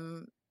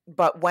 Um,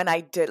 but when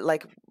I did,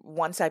 like,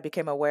 once I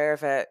became aware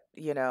of it,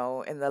 in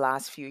the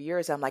last few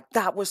years, I'm like,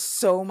 that was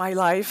so my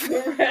life.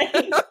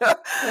 Right.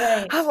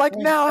 Right. I'm like,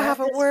 Right. now I That have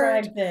a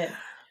word. describes it.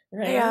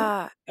 Right?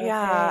 Yeah,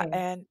 yeah.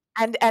 Okay.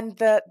 And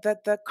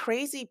the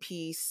crazy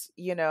piece,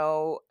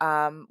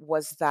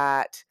 was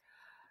that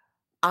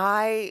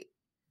I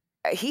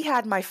he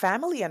had my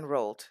family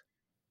enrolled,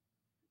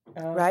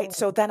 right? Oh.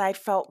 So then I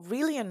felt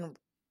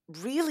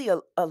really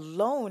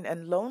alone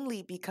and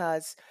lonely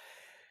because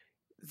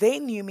they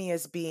knew me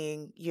as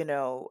being,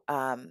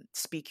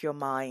 speak your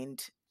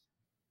mind,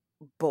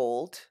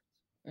 bold,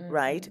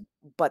 right? Mhm.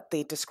 But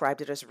they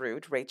described it as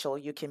rude. Rachel,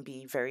 you can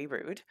be very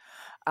rude.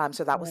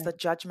 So that was Right. the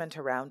judgment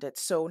around it.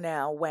 So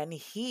now when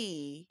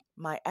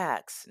my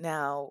ex,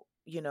 now,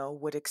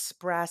 would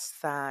express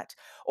that,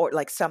 or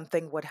like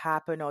something would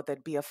happen, or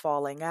there'd be a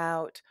falling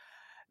out,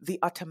 the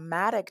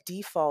automatic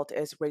default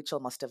is Rachel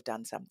must have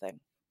done something.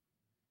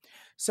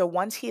 So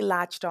once he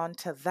latched on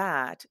to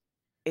that,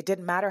 it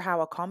didn't matter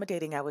how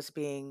accommodating I was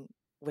being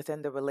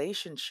within the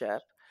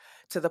relationship,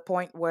 to the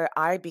point where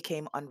I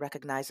became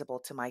unrecognizable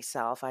to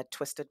myself. I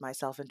twisted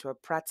myself into a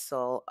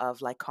pretzel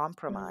of like Mm.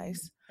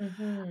 compromise,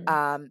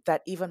 Mhm.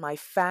 that even my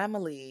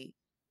family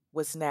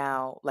was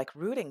now like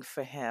rooting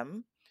for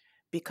him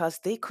because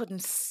they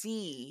couldn't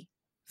see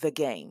the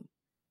game,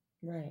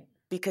 Right.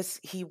 because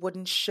he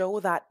wouldn't show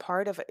that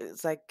part of it.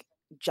 It's like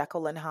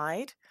Jekyll and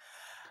Hyde.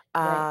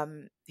 Right.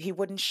 He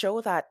wouldn't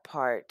show that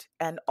part,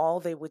 and all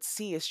they would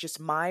see is just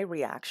my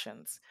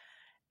reactions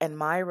and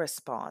my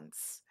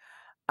response,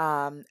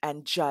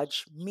 and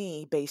judge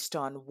me based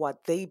on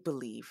what they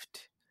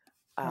believed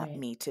Right.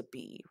 me to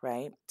be,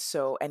 right?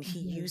 So, and he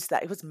Mhm. used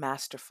that. It was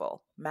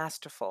masterful,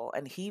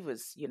 and he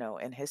was,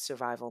 in his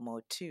survival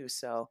mode too.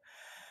 So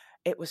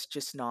it was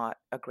just not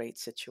a great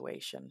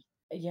situation.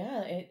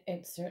 Yeah,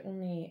 it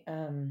certainly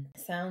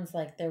sounds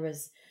like there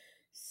was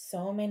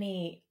so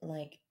many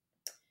like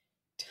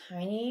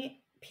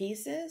tiny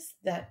pieces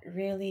that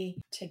really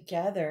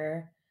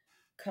together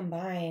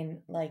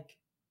combine like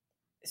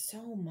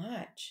so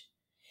much.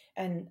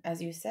 And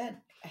as you said,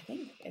 I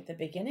think at the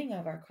beginning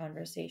of our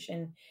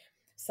conversation,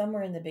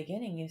 somewhere in the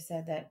beginning, you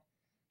said that,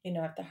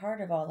 at the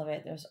heart of all of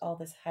it, there's all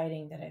this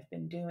hiding that I've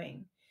been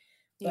doing,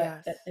 but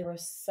Yes, that there were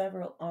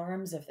several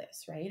arms of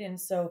this, right? And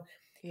so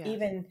yes,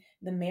 even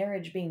the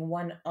marriage being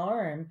one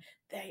arm,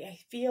 I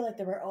feel like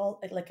there were all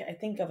like I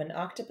think of an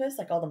octopus,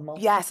 like all the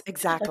multiple, yes, like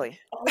exactly.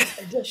 all these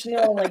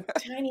additional like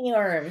tiny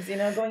arms,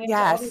 going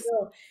into all these Yes,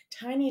 little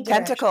tiny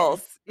directions.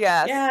 tentacles.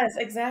 Yes, Yes,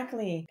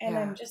 exactly. And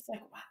I'm yeah, just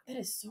like, wow, that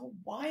is so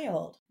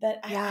wild that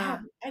yeah.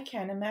 I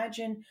can't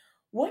imagine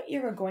what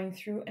you were going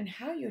through and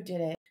how you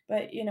did it.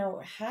 But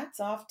hats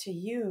off to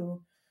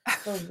you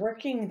for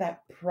working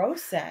that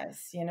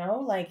process,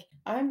 like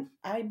I'm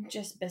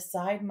just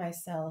beside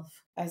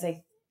myself as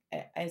I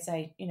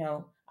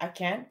I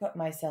can't put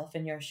myself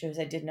in your shoes.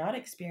 I did not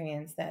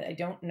experience that. I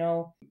don't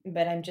know,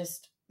 but I'm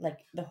just like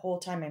the whole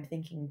time I'm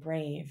thinking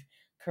brave,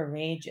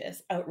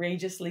 courageous,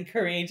 outrageously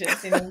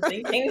courageous,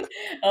 thinking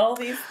all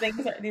these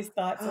things, these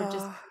thoughts are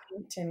just Oh,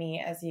 coming to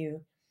me as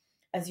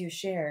you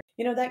share.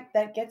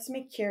 That gets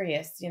me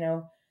curious,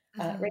 mhm,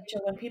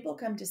 Rachel, when people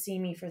come to see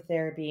me for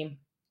therapy,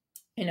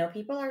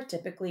 people are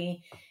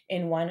typically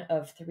in one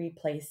of three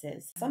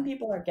places. Some mhm.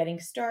 people are getting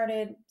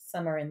started,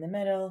 some are in the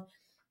middle,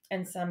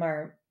 and some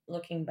are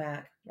looking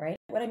back, right?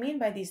 What I mean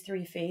by these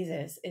three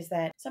phases is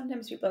that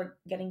sometimes people are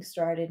getting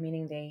started,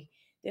 meaning they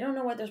don't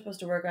know what they're supposed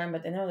to work on,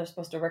 but they know they're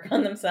supposed to work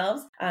on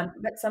themselves.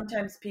 But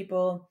sometimes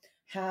people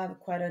have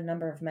quite a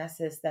number of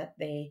messes that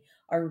they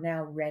are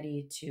now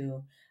ready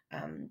to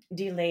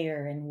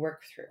delayer and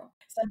work through.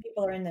 Some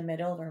people are in the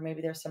middle, or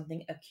maybe there's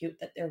something acute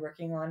that they're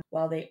working on,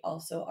 while they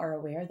also are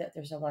aware that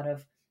there's a lot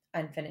of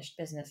unfinished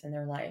business in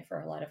their life,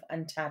 or a lot of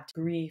untapped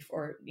grief,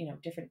 or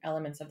different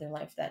elements of their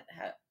life that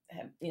have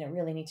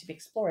really need to be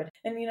explored.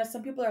 And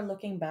some people are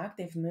looking back,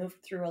 they've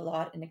moved through a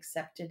lot and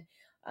accepted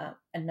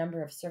a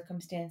number of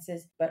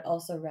circumstances, but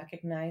also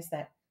recognize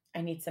that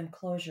I need some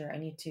closure, I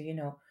need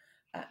to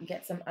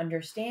get some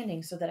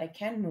understanding so that I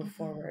can move Mhm.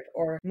 forward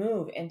or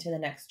move into the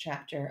next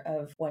chapter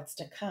of what's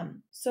to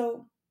come.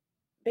 So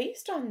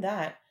based on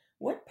that,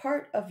 what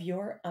part of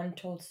your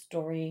untold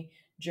story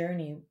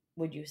journey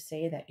would you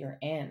say that you're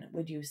in?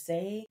 Would you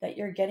say that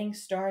you're getting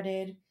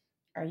started?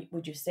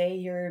 Would you say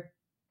you're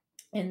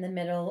in the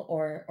middle,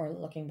 or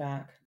looking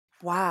back?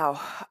 Wow.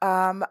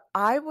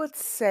 I would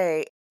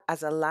say,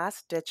 as a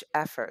last ditch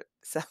effort,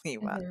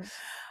 Salima, Mhm.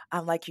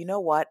 I'm like, you know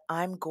what?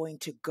 I'm going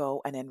to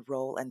go and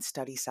enroll and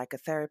study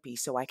psychotherapy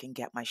so I can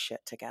get my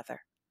shit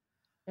together.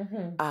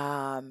 Mhm.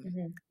 Um,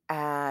 Mhm.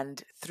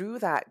 and through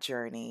that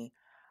journey,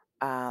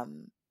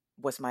 um,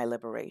 was my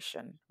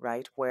liberation,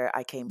 right? Where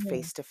I came Mhm.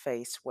 face to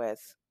face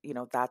with,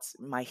 that's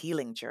my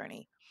healing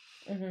journey.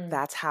 Mm-hmm.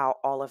 That's how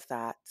all of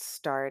that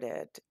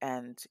started.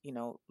 And,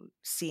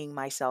 seeing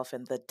myself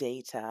in the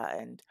data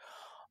and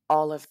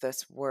all of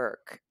this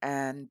work.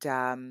 And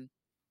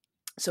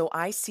so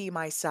I see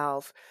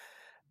myself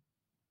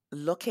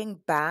looking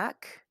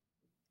back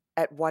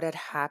at what had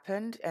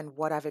happened and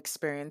what I've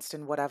experienced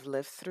and what I've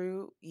lived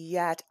through,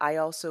 yet I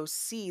also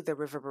see the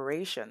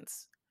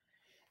reverberations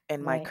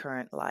in my Right.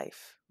 current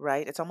life,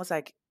 right? It's almost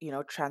like,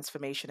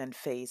 transformation in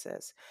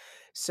phases.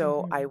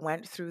 So I Mm-hmm.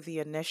 went through the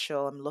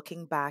initial, I'm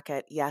looking back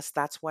at, yes,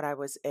 that's what I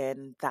was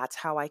in. That's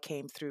how I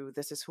came through.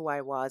 This is who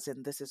I was,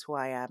 and this is who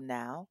I am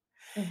now.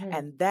 Mm-hmm.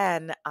 And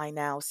then I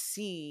now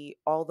see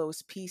all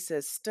those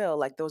pieces still,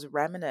 like those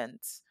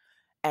remnants.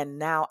 And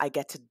now I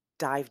get to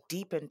dive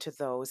deep into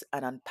those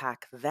and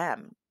unpack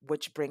them,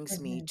 which brings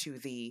me Mm-hmm. to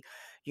the,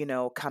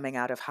 coming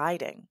out of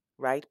hiding,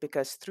 right?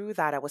 Because through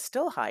that, I was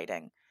still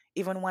hiding.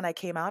 Even when I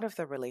came out of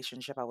the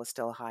relationship, I was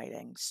still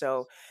hiding.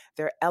 So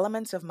there are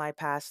elements of my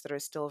past that are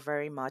still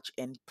very much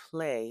in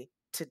play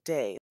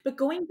today. But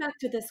going back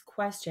to this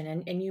question,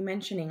 and you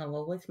mentioning, oh,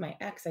 well, with my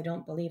ex, I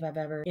don't believe I've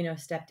ever,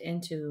 stepped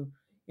into,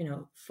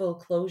 full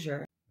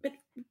closure. But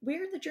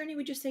where in the journey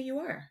would you say you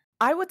are?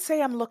 I would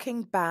say I'm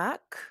looking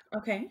back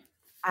Okay.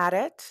 at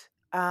it,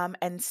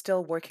 and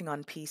still working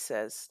on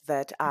pieces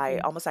that I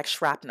Mm-hmm. almost like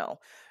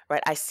shrapnel,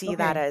 right? I see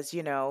that Okay. as,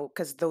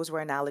 because those were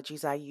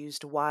analogies I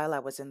used while I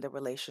was in the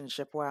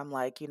relationship where I'm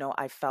like,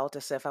 I felt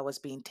as if I was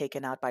being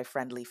taken out by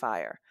friendly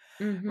fire,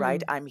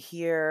 right? Mm-hmm. I'm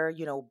here,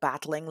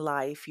 battling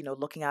life,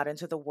 looking out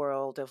into the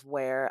world of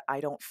where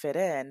I don't fit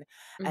in.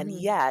 And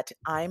Mm-hmm. yet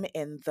I'm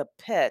in the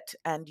pit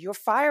and you're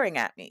firing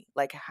at me.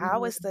 Like,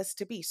 how is Mm-hmm. this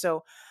to be?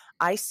 So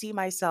I see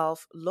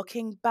myself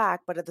looking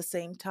back, but at the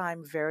same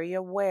time, very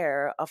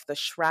aware of the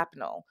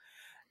shrapnel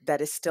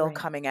that is still Right.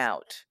 coming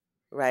out,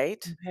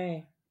 right?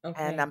 Okay.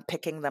 And Okay. I'm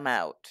picking them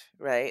out,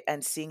 right?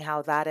 And seeing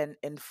how that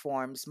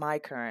informs my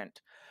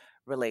current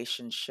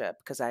relationship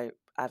because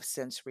I've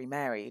since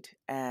remarried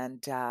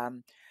and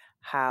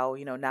how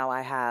now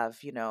I have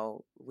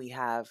we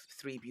have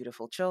three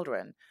beautiful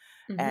children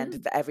and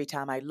Mm-hmm. every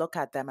time I look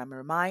at them I'm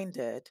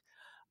reminded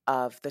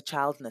of the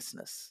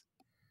childlessness,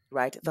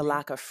 right, the Right.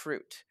 lack of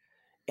fruit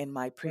in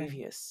my Right.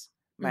 previous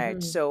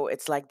marriage. Mm-hmm. So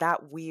it's like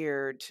that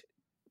weird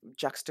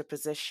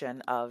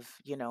juxtaposition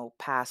of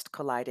past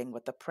colliding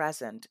with the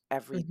present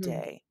every Mm-hmm.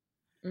 day.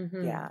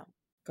 Mm-hmm. Yeah.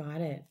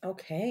 Got it.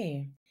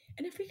 Okay.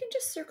 And if we can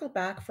just circle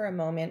back for a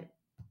moment,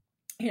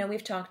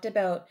 we've talked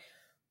about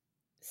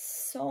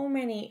so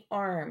many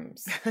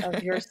arms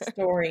of your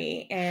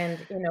story,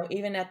 and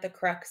even at the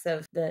crux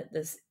of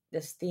this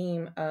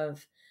theme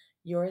of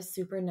your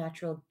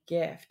supernatural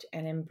gift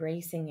and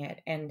embracing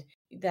it, and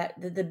that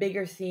the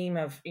bigger theme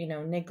of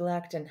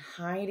neglect and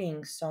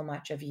hiding so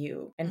much of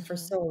you and for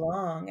Hmm. so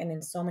long and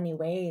in so many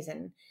ways,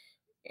 and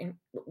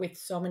with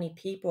so many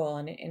people,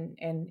 and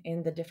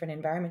in the different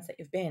environments that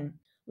you've been.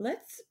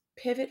 Let's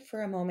pivot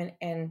for a moment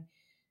and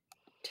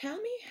tell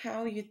me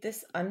how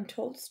this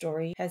untold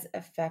story has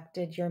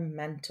affected your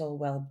mental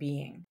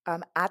well-being.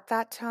 At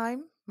that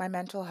time, my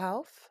mental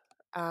health,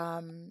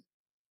 um,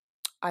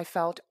 I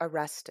felt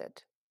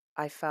arrested.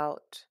 I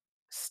felt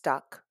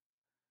stuck.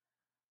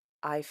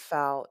 I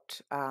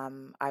felt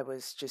I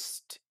was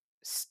just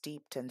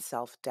steeped in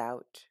self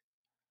doubt.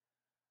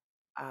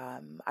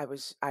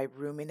 I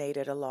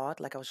ruminated a lot.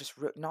 Like I was just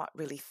not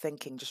really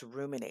thinking, just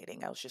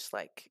ruminating. I was just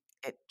like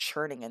it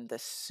churning in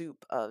this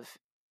soup of,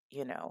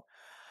 you know,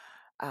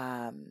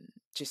 um,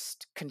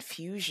 just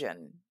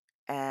confusion.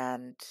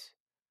 And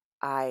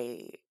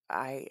I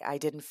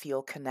didn't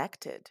feel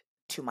connected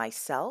to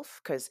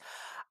myself because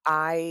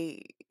I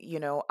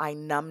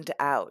numbed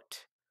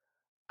out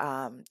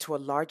to a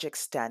large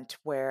extent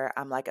where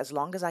I'm like, as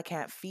long as I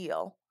can't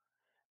feel,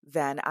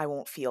 then I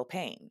won't feel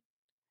pain.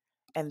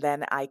 And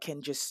then I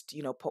can just,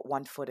 put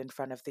one foot in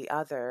front of the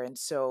other. And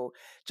so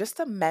just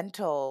the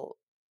mental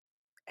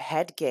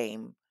head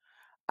game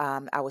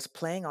I was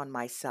playing on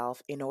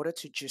myself in order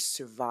to just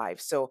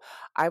survive. So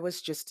I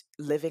was just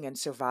living in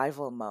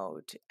survival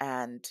mode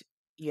and,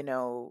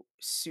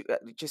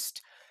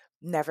 just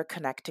never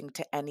connecting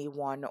to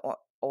anyone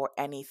or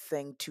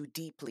anything too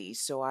deeply.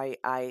 So I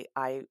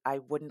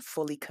wouldn't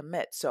fully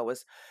commit. So I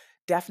was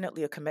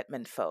definitely a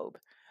commitment phobe.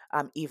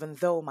 Even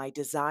though my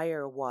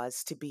desire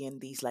was to be in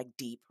these like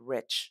deep,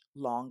 rich,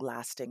 long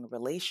lasting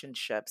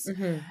relationships.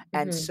 Mm-hmm.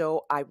 And Mm-hmm.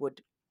 so I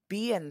would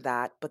be in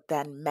that, but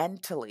then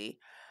mentally,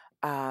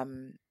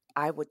 um,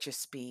 I would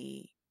just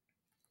be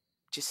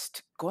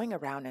just going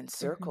around in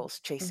Mm-hmm. circles,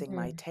 chasing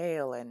my Mm-hmm.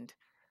 tail and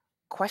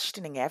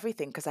questioning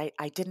everything because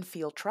I didn't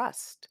feel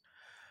trust,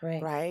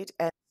 Right. right?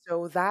 And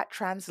so that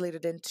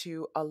translated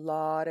into a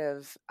lot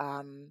of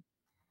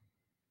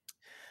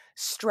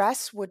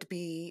stress would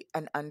be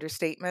an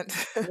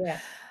understatement, Yeah.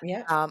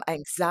 Yeah.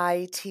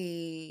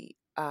 anxiety,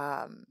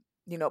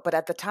 but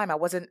at the time I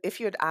wasn't, if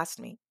you had asked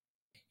me,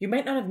 You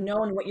might not have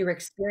known what you were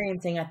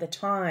experiencing at the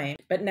time,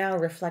 but now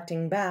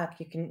reflecting back,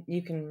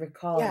 you can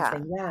recall and say,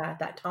 yeah, yeah, at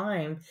that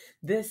time,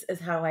 this is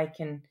how I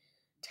can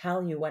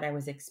tell you what I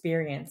was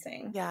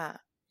experiencing. yeah.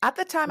 At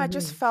the time, I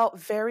just Mm-hmm. felt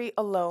very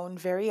alone,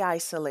 very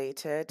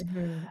isolated.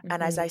 Mm-hmm.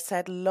 And as Mm-hmm. I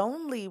said,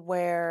 lonely,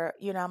 where,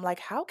 I'm like,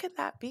 how can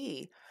that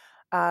be?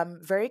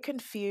 Very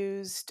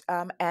confused.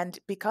 And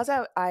because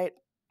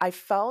I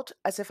felt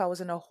as if I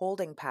was in a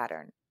holding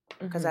pattern,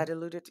 because Mm-hmm. I'd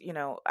alluded,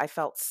 I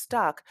felt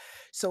stuck.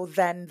 So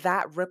then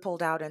that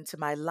rippled out into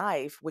my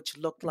life, which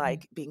looked Mm-hmm.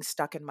 like being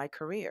stuck in my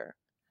career,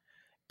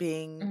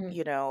 being, Mm-hmm.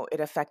 it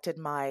affected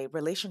my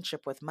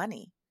relationship with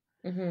money.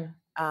 Mm-hmm.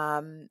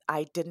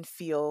 I didn't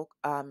feel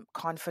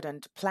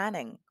confident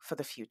planning for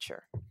the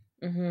future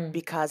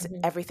because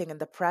Mm-hmm. everything in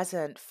the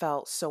present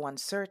felt so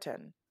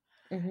uncertain.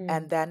 Mm-hmm.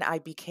 And then I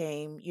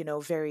became,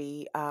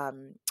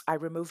 I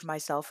removed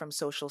myself from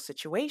social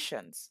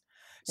situations.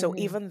 So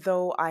Mm-hmm. even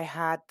though I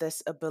had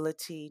this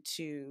ability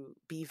to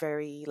be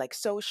very like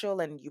social,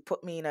 and you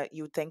put me in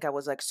you would think I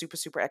was like super,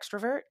 super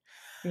extrovert,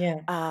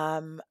 Yeah.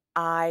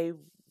 I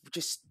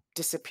just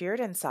disappeared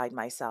inside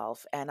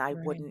myself, and I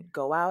Right. wouldn't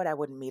go out. I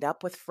wouldn't meet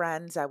up with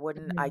friends.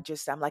 Mm-hmm.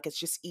 I'm like, it's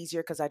just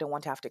easier because I don't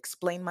want to have to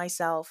explain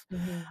myself.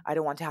 Mm-hmm. I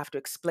don't want to have to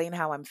explain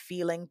how I'm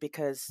feeling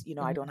because,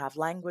 I don't Mm-hmm. have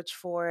language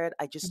for it.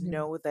 I just Mm-hmm.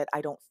 know that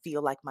I don't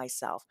feel like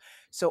myself.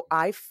 So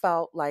I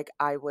felt like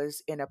I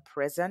was in a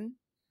prison.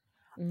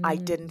 I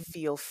didn't Mm-hmm.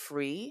 feel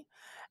free.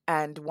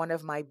 And one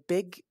of my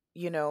big,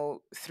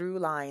 through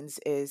lines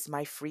is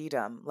my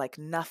freedom, like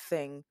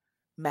nothing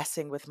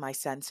messing with my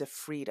sense of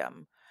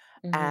freedom.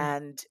 Mm-hmm.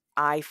 And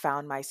I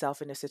found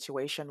myself in a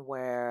situation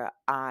where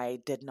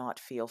I did not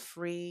feel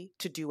free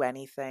to do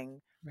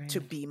anything, to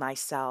Right. be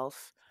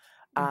myself,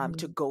 to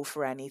Mm-hmm. go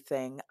for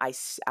anything. I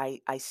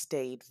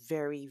stayed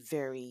very,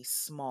 very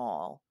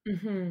small.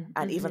 Mm-hmm.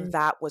 And even Mm-hmm.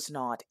 that was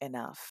not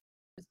enough.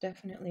 It's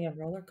definitely a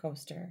roller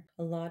coaster.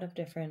 A lot of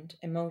different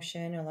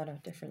emotion, a lot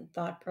of different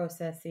thought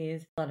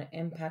processes, a lot of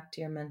impact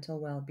to your mental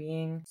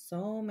well-being.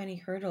 So many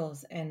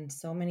hurdles and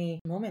so many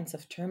moments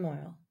of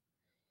turmoil.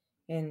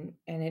 And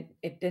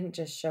it didn't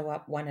just show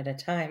up one at a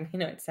time.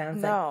 It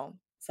sounds like No.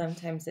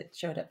 sometimes it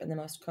showed up in the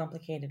most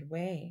complicated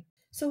way.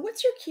 So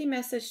what's your key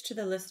message to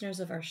the listeners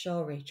of our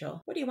show,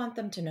 Rachel? What do you want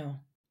them to know?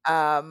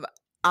 Um,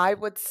 I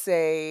would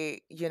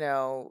say,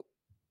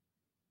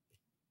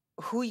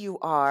 who you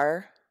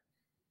are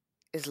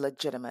is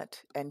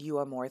legitimate and you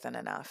are more than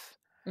enough.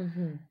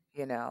 Mm-hmm.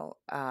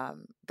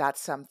 That's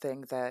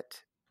something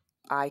that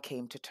I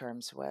came to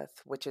terms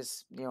with, which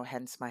is,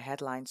 hence my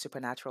headline,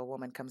 Supernatural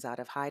Woman Comes Out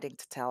of Hiding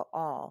to Tell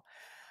All.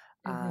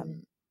 Mm-hmm.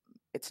 Um,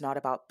 it's not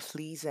about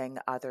pleasing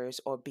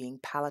others or being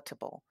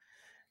palatable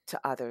to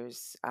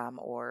others,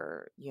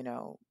 or,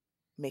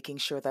 making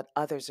sure that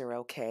others are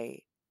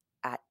okay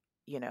at,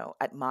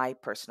 at my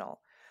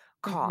personal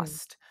Mm-hmm.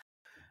 cost.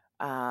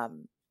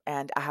 Um,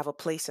 and I have a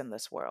place in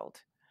this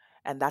world.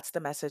 And that's the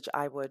message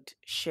I would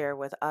share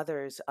with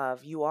others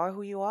of you are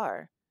who you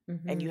are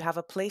and you Mm-hmm. have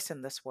a place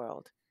in this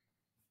world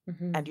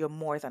Mm-hmm. and you're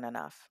more than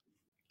enough.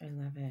 I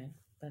love it.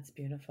 That's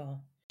beautiful.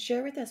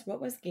 Share with us,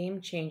 what was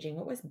game changing?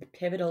 What was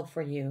pivotal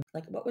for you?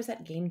 Like, what was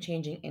that game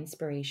changing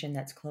inspiration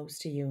that's close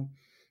to you,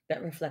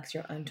 that reflects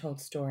your untold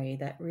story,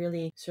 that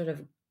really sort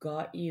of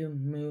got you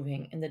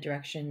moving in the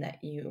direction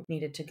that you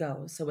needed to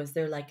go? So, was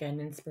there like an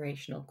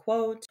inspirational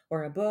quote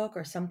or a book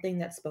or something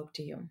that spoke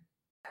to you?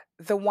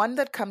 The one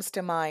that comes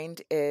to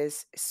mind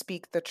is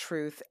speak the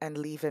truth and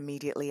leave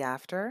immediately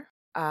after.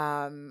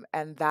 And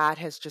that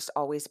has just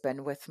always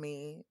been with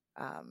me.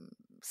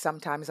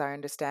 Sometimes I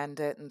understand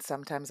it and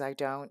sometimes I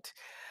don't.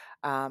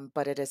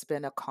 But it has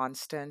been a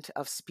constant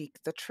of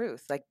speak the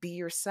truth, like be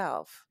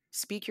yourself,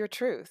 speak your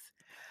truth.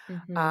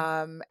 Mm-hmm.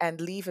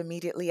 And leave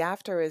immediately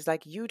after is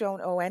like you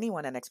don't owe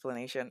anyone an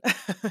explanation.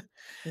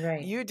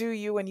 Right. You do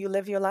you and you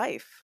live your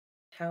life.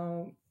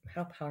 How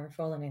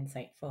powerful and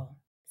insightful.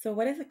 So,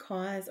 what is a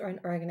cause or an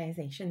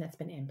organization that's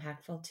been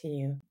impactful to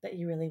you that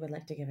you really would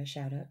like to give a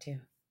shout out to?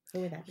 Who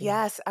would that be?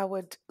 Yes, I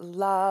would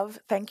love.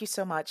 Thank you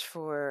so much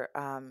for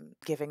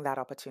giving that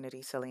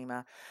opportunity,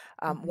 Salima.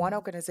 One Mm-hmm.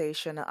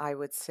 organization I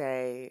would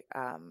say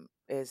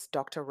is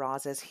Dr.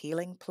 Roz's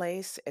Healing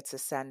Place. It's a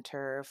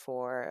center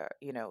for,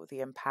 the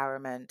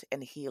empowerment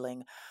and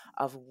healing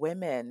of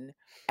women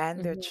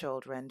and their Mm-hmm.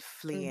 children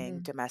fleeing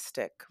Mm-hmm.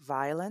 domestic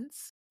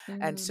violence.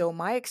 And Mm-hmm. so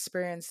my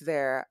experience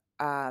there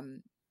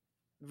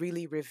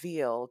really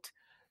revealed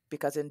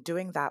because in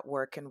doing that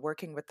work and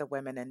working with the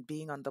women and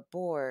being on the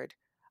board,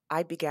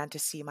 I began to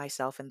see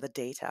myself in the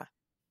data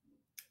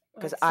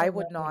Oh, because it's so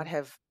lovely.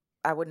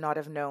 I would not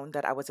have known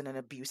that I was in an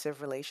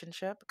abusive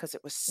relationship because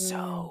it was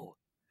Mm, so,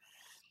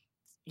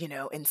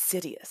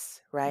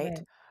 insidious, right?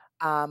 right.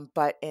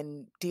 But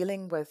in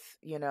dealing with,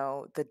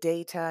 the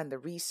data and the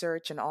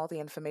research and all the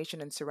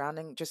information and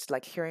surrounding, just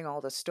like hearing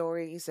all the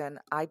stories, and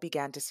I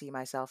began to see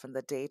myself in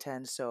the data.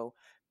 And so,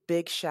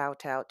 big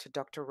shout out to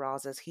Dr.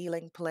 Roz's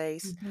Healing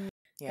Place. Hmm.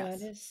 That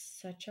Yes. is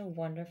such a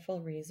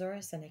wonderful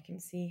resource, and I can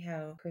see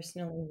how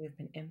personally you've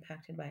been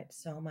impacted by it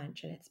so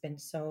much, and it's been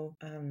so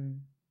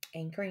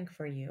anchoring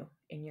for you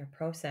in your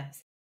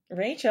process.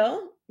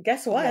 Rachel,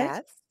 guess what?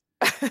 Yes.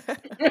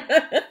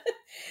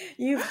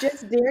 You've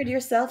just dared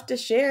yourself to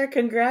share.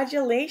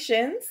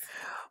 Congratulations.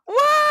 What?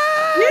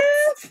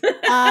 Yes.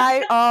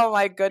 Oh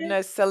my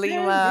goodness,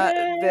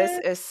 Salima, this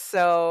is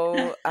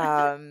so,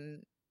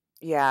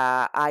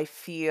 yeah, I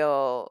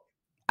feel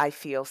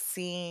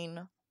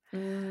seen.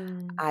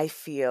 Mm. I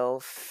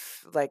feel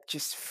like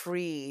just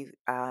free,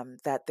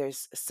 that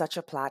there's such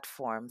a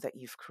platform that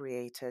you've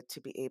created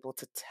to be able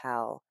to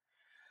tell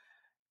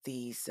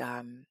these,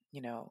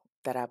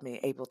 that I'm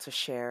able to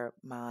share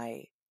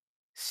my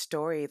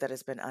story that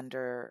has been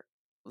under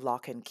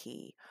lock and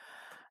key,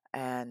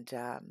 and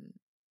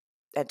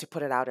to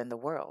put it out in the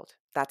world.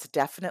 That's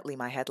definitely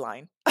my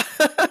headline.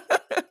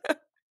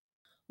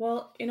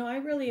 Well, I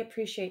really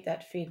appreciate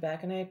that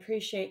feedback, and I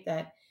appreciate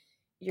that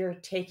you're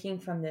taking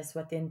from this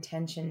what the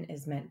intention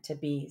is meant to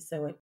be.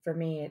 So for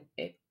me,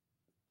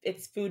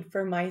 it's food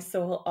for my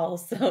soul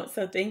also.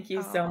 So thank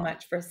you so Oh,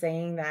 much for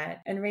saying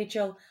that. And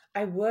Rachel,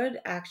 I would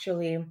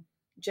actually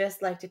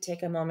just like to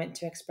take a moment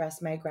to express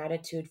my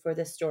gratitude for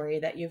the story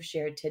that you've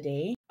shared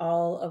today.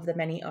 All of the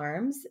many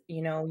arms,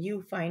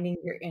 you finding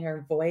your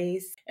inner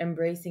voice,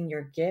 embracing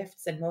your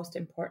gifts, and most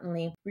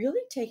importantly,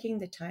 really taking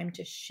the time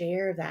to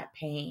share that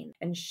pain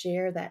and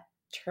share that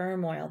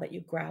turmoil that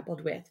you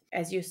grappled with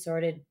as you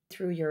sorted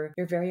through your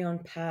very own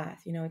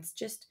path.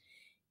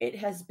 It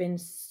has been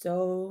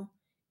so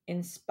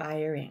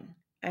inspiring.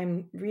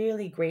 I'm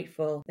really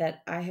grateful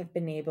that I have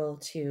been able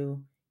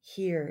to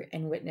hear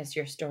and witness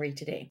your story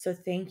today. So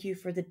thank you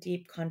for the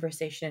deep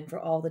conversation and for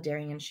all the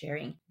daring and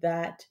sharing.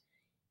 That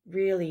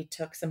really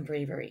took some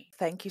bravery.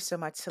 thank you so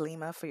much,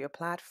 Salima, for your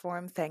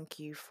platform. Thank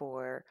you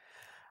for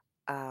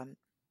um,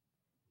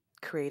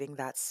 creating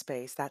that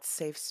space, that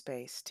safe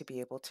space to be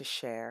able to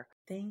share.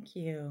 Thank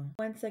you.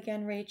 Once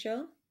again,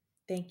 Rachel,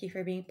 thank you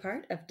for being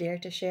part of Dare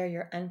to Share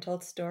Your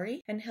Untold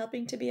Story and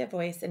helping to be a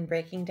voice in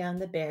breaking down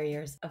the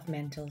barriers of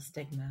mental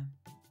stigma.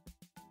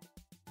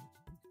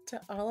 To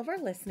all of our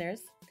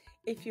listeners,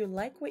 if you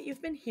like what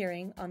you've been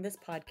hearing on this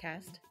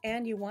podcast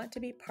and you want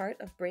to be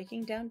part of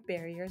breaking down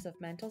barriers of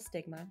mental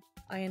stigma,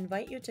 I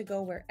invite you to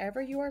go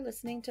wherever you are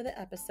listening to the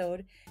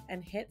episode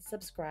and hit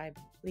subscribe.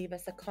 Leave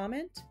us a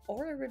comment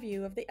or a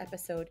review of the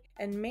episode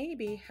and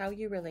maybe how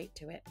you relate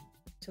to it.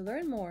 To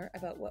learn more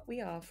about what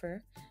we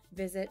offer,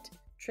 visit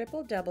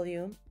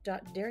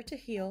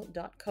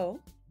www.daretoheal.co.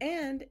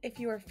 And if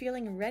you are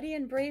feeling ready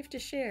and brave to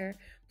share,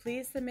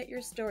 please submit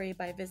your story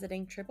by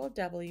visiting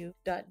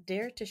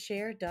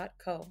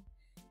www.daretoshare.co.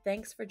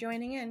 Thanks for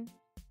joining in.